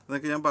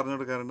എന്നൊക്കെ ഞാൻ പറഞ്ഞു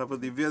കൊടുക്കാറുണ്ട്. അപ്പോൾ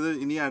ദിവ്യ അത്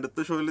ഇനി അടുത്ത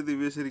ഷോയിൽ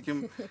ദിവ്യ ശരിക്കും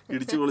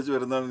ഇടിച്ചു പൊളിച്ച്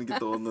വരുന്നതാണ് എനിക്ക്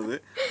തോന്നുന്നത്.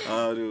 ആ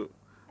ഒരു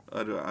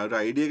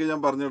ഐഡിയ ഒക്കെ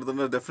ഞാൻ പറഞ്ഞു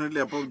കൊടുത്തിട്ടുണ്ട്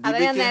ഡെഫിനറ്റ്ലി. അപ്പോൾ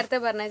ഞാൻ നേരത്തെ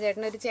പറഞ്ഞ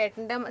ചേട്ടൻ ഒരു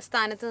ചേട്ടൻ്റെ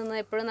സ്ഥാനത്ത് നിന്ന്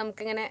എപ്പോഴും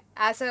നമുക്കിങ്ങനെ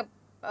ആസ് എ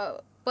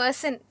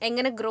പേഴ്സൺ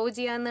എങ്ങനെ ഗ്രോ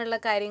ചെയ്യാന്നുള്ള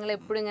കാര്യങ്ങൾ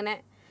എപ്പോഴും ഇങ്ങനെ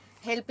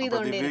ഹെൽപ്പ്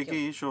ചെയ്തുകൊണ്ടിരിക്കും. ദിവ്യക്ക്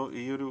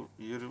ഈ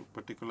ഒരു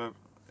പർട്ടിക്കുലർ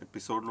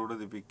എപ്പിസോഡിലൂടെ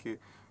ദിവ്യക്ക്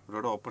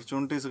ഒരുപാട്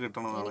ഓപ്പർച്യൂണിറ്റീസ്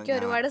കിട്ടണമെന്നാണ്. എനിക്ക്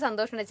ഒരുപാട്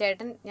സന്തോഷമുണ്ട്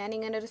ചേട്ടൻ. ഞാൻ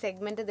ഇങ്ങനെ ഒരു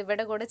സെഗ്മെന്റ്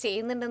ദിവ്യയുടെ കൂടെ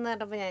ചെയ്യുന്നുണ്ടെന്ന്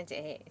പറഞ്ഞപ്പോൾ ഞാൻ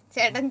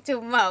ചേട്ടൻ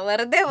ചുമ്മാ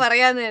വെറുതെ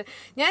പറയാന്ന്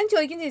ഞാൻ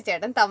ചോദിക്കും,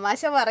 ചേട്ടൻ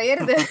തമാശ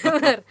പറയരുത്.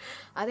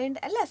 അതുകൊണ്ട്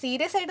അല്ല,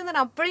 സീരിയസ് ആയിട്ട്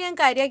പറഞ്ഞാൽ അപ്പോഴും ഞാൻ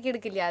കാര്യമാക്കി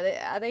എടുക്കില്ല.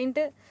 അത്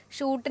കഴിഞ്ഞിട്ട്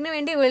ഷൂട്ടിന്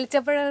വേണ്ടി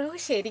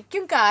വിളിച്ചപ്പോഴാണ്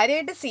ശരിക്കും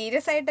കാര്യമായിട്ട്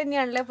സീരിയസ് ആയിട്ട്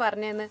തന്നെയാണല്ലേ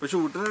പറഞ്ഞതെന്ന്.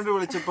 ഷൂട്ടിന് വേണ്ടി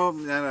വിളിച്ചപ്പോൾ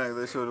ഞാൻ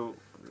ഏകദേശം ഒരു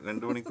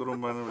 2 മണിക്കൂർ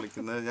മുമ്പാണ്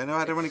വിളിക്കുന്നത്. ഞാൻ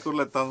 1/2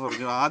 മണിക്കൂറിൽ എത്താന്ന്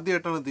പറഞ്ഞു.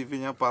 ആദ്യമായിട്ടാണ് ദിവ്യ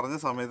ഞാൻ പറഞ്ഞ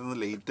സമയത്ത് നിന്ന്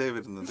ലേറ്റ് ആയി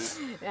വരുന്നത്.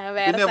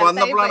 പിന്നെ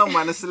വന്നപ്പോഴാണ്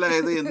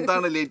മനസ്സിലായത്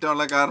എന്താണ് ലേറ്റ്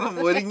ആവുള്ള കാരണം.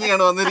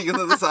 ഒരുങ്ങിയാണ്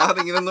വന്നിരിക്കുന്നത്. സാർ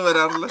ഇങ്ങനെയൊന്നും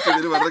വരാറില്ല,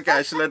 ഇവർ വളരെ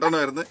കാഷ്വലായിട്ടാണ്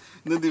വരുന്നത്.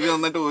 ഇന്ന് ദിവ്യ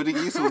നന്നായിട്ട്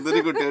ഒരുങ്ങി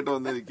സുന്ദരി കുട്ടിയായിട്ട്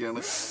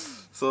വന്നിരിക്കുകയാണ്.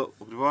 സോ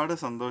ഒരുപാട്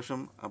സന്തോഷം.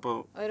 അപ്പോൾ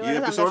ഈ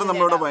എപ്പിസോഡ്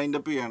നമ്മളിവിടെ വൈൻഡ്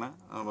അപ്പ് ചെയ്യാണ്.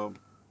 അപ്പം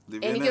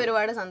എനിക്ക്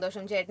ഒരുപാട്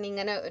സന്തോഷം ചേട്ടൻ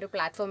ഇങ്ങനെ ഒരു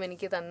പ്ലാറ്റ്ഫോം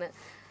എനിക്ക് തന്ന്.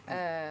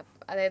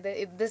 അതായത്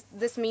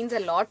this means a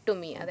lot to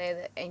me.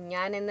 അതായത്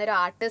ഞാൻ എന്നൊരു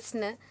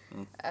ആർട്ടിസ്റ്റിന്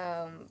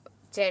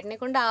ചേട്ടനെ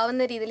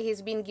കൊണ്ടാവുന്ന രീതിയിൽ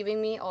he's been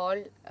giving me all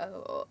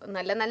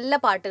നല്ല നല്ല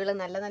പാട്ടുകൾ,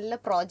 നല്ല നല്ല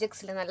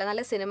പ്രോജക്ട്സിൽ, നല്ല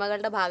നല്ല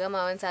സിനിമകളുടെ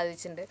ഭാഗമാവാൻ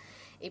സാധിച്ചിട്ടുണ്ട്.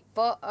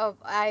 ഇപ്പോൾ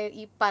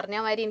ഈ പറഞ്ഞ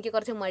മാതിരി എനിക്ക്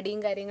കുറച്ച്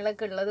മടിയും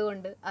കാര്യങ്ങളൊക്കെ ഉള്ളത്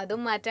കൊണ്ട്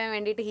അതും മാറ്റാൻ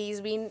വേണ്ടിയിട്ട്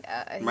ഹീസ് ബീൻ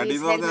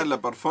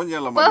പെർഫോം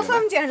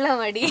ചെയ്യാനുള്ള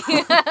മടി.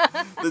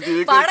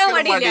 പാടാൻ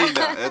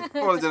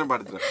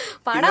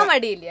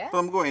മടിയില്ല.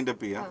 നമുക്ക് വൈൻഡ്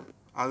അപ്പ് ചെയ്യാം.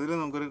 അതിൽ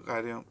നമുക്കൊരു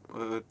കാര്യം,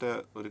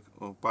 ഒരു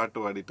പാട്ട്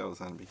പാടിയിട്ട്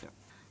അവസാനിപ്പിക്കാം.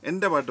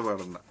 എൻ്റെ പാട്ട്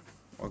പാടണ്ട,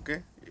 ഓക്കെ?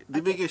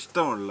 ദിവ്യക്ക്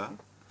ഇഷ്ടമുള്ള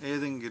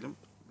ഏതെങ്കിലും,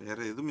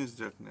 വേറെ ഏത് മ്യൂസിക്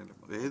ഡയറക്ടറിനായാലും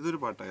ഏതൊരു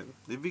പാട്ടായാലും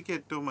ദിവ്യക്ക്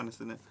ഏറ്റവും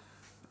മനസ്സിന്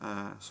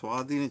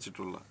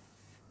സ്വാധീനിച്ചിട്ടുള്ള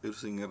ഒരു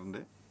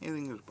സിംഗറിൻ്റെ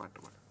ഏതെങ്കിലും ഒരു പാട്ട്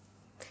പാടും.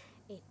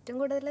 ഏറ്റവും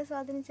കൂടുതൽ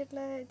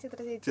സ്വാധീനിച്ചിട്ടുള്ള ചിത്ര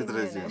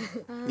ചേച്ചി.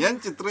 ഞാൻ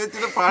ചിത്ര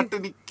ചേച്ചിയുടെ പാട്ട്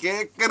എനിക്ക്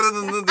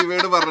കേൾക്കരുതെന്ന്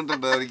ദിവ്യയോട്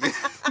പറഞ്ഞിട്ടുണ്ട്. എനിക്ക്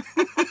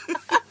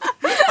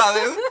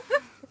അതായത്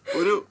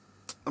ഒരു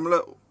നമ്മള്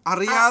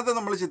അറിയാതെ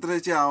നമ്മൾ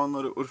ചിത്രചേച്ചി ആവുന്ന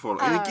ഒരു ഫോളോ.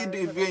 എനിക്ക്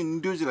ദിവ്യ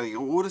ഇൻഡിവിജ്വലായി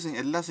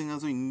എല്ലാ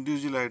സിംഗേഴ്സും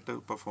ഇൻഡിവിജ്വലായിട്ട്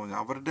പെർഫോം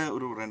ചെയ്യും. അവരുടെ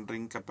ഒരു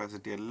റെൻഡറിങ്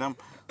കപ്പാസിറ്റി എല്ലാം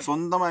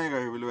സ്വന്തമായ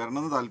കഴിവിൽ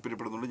വരണമെന്ന്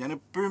താല്പര്യപ്പെടുന്നുണ്ട്. ഞാൻ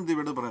എപ്പോഴും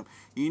ദിവ്യയോട് പറയും,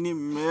 ഇനി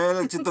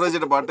മേലെ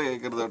ചിത്രചേച്ചിയുടെ പാട്ട്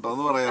കേൾക്കരുത് കേട്ടോ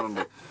എന്ന്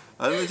പറയാറുണ്ട്.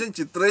 അതെന്ന് വെച്ചാൽ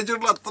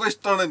ചിത്രചേച്ചിയോടുള്ള അത്ര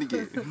ഇഷ്ടമാണ്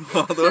എനിക്ക്.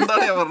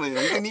 അതുകൊണ്ടാണ് ഞാൻ പറഞ്ഞത്,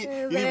 എനിക്ക് ഇനി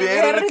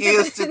വേറൊരു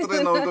കേസ് ചിത്ര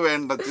നമുക്ക്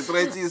വേണ്ട.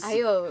 ചിത്രചേച്ചി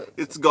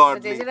ഇറ്റ്സ്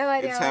ഗോഡ്,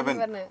 ഇറ്റ്സ് ഹെവൻ.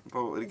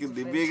 അപ്പോൾ ഒരിക്കലും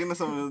ദിവ്യനെ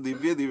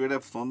സംബന്ധിച്ച് ദിവ്യയുടെ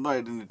സ്വന്തം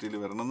ഐഡന്റിറ്റിയിൽ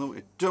വരണമെന്ന്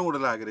ഏറ്റവും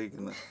കൂടുതൽ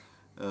ആഗ്രഹിക്കുന്നത്.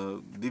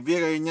 ദിവ്യ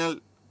കഴിഞ്ഞാൽ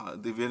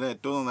ദിവ്യനെ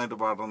ഏറ്റവും നന്നായിട്ട്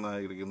പാടണമെന്ന്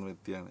ആഗ്രഹിക്കുന്ന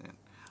വ്യക്തിയാണ് ഞാൻ.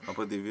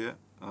 അപ്പോൾ ദിവ്യ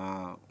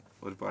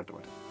ഒരു പാട്ട്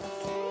പാടും.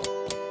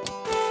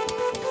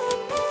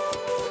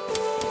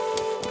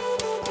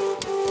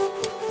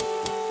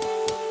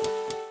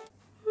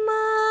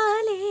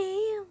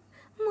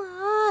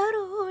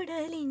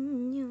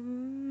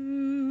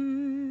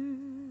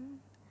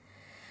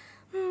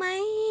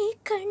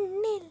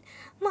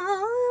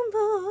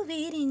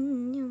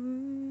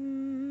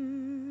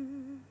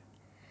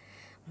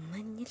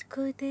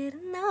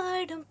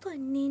 കുതിർനാടും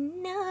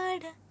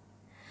പൊന്നിന്നാട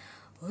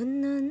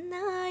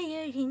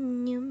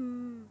ഒന്നൊന്നായഴിഞ്ഞും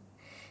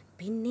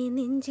പിന്നെ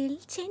നെഞ്ചിൽ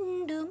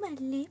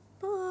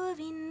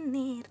ചെണ്ടുമല്ലിപ്പൂവിൻ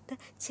നേർത്ത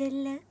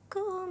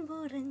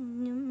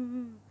ചെല്ലക്കൂമ്പുറഞ്ഞും.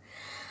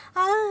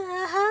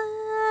 ആഹാ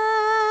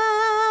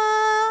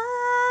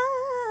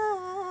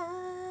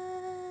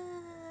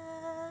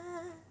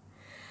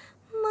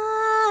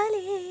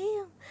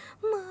മാലയും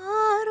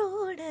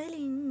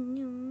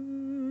മാറോടലിഞ്ഞും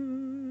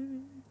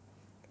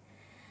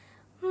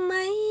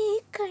മൈ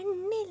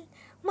കണ്ണിൽ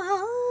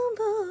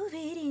മാമ്പൂ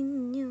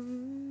വിരിഞ്ഞും.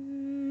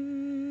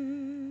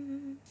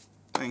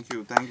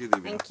 Thank you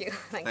Divya.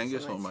 Thank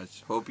you so much.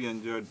 Hope you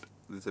enjoyed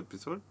this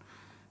episode.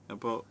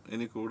 അപ്പോൾ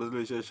ഇനി കൂടുതൽ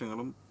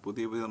വിശേഷങ്ങളും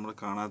പുതിയ നമ്മൾ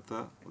കാണാത്ത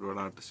ഒരുപാട്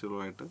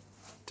ആർട്ടിസ്റ്റുകളുമായിട്ട്,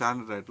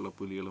 ടാലൻ്റഡ് ആയിട്ടുള്ള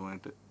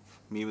പുലികളുമായിട്ട്,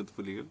 മീ വിത്ത്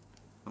പുലികൾ,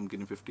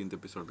 നമുക്കിനി 15th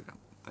എപ്പിസോഡ്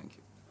കാണാം. Thank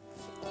you.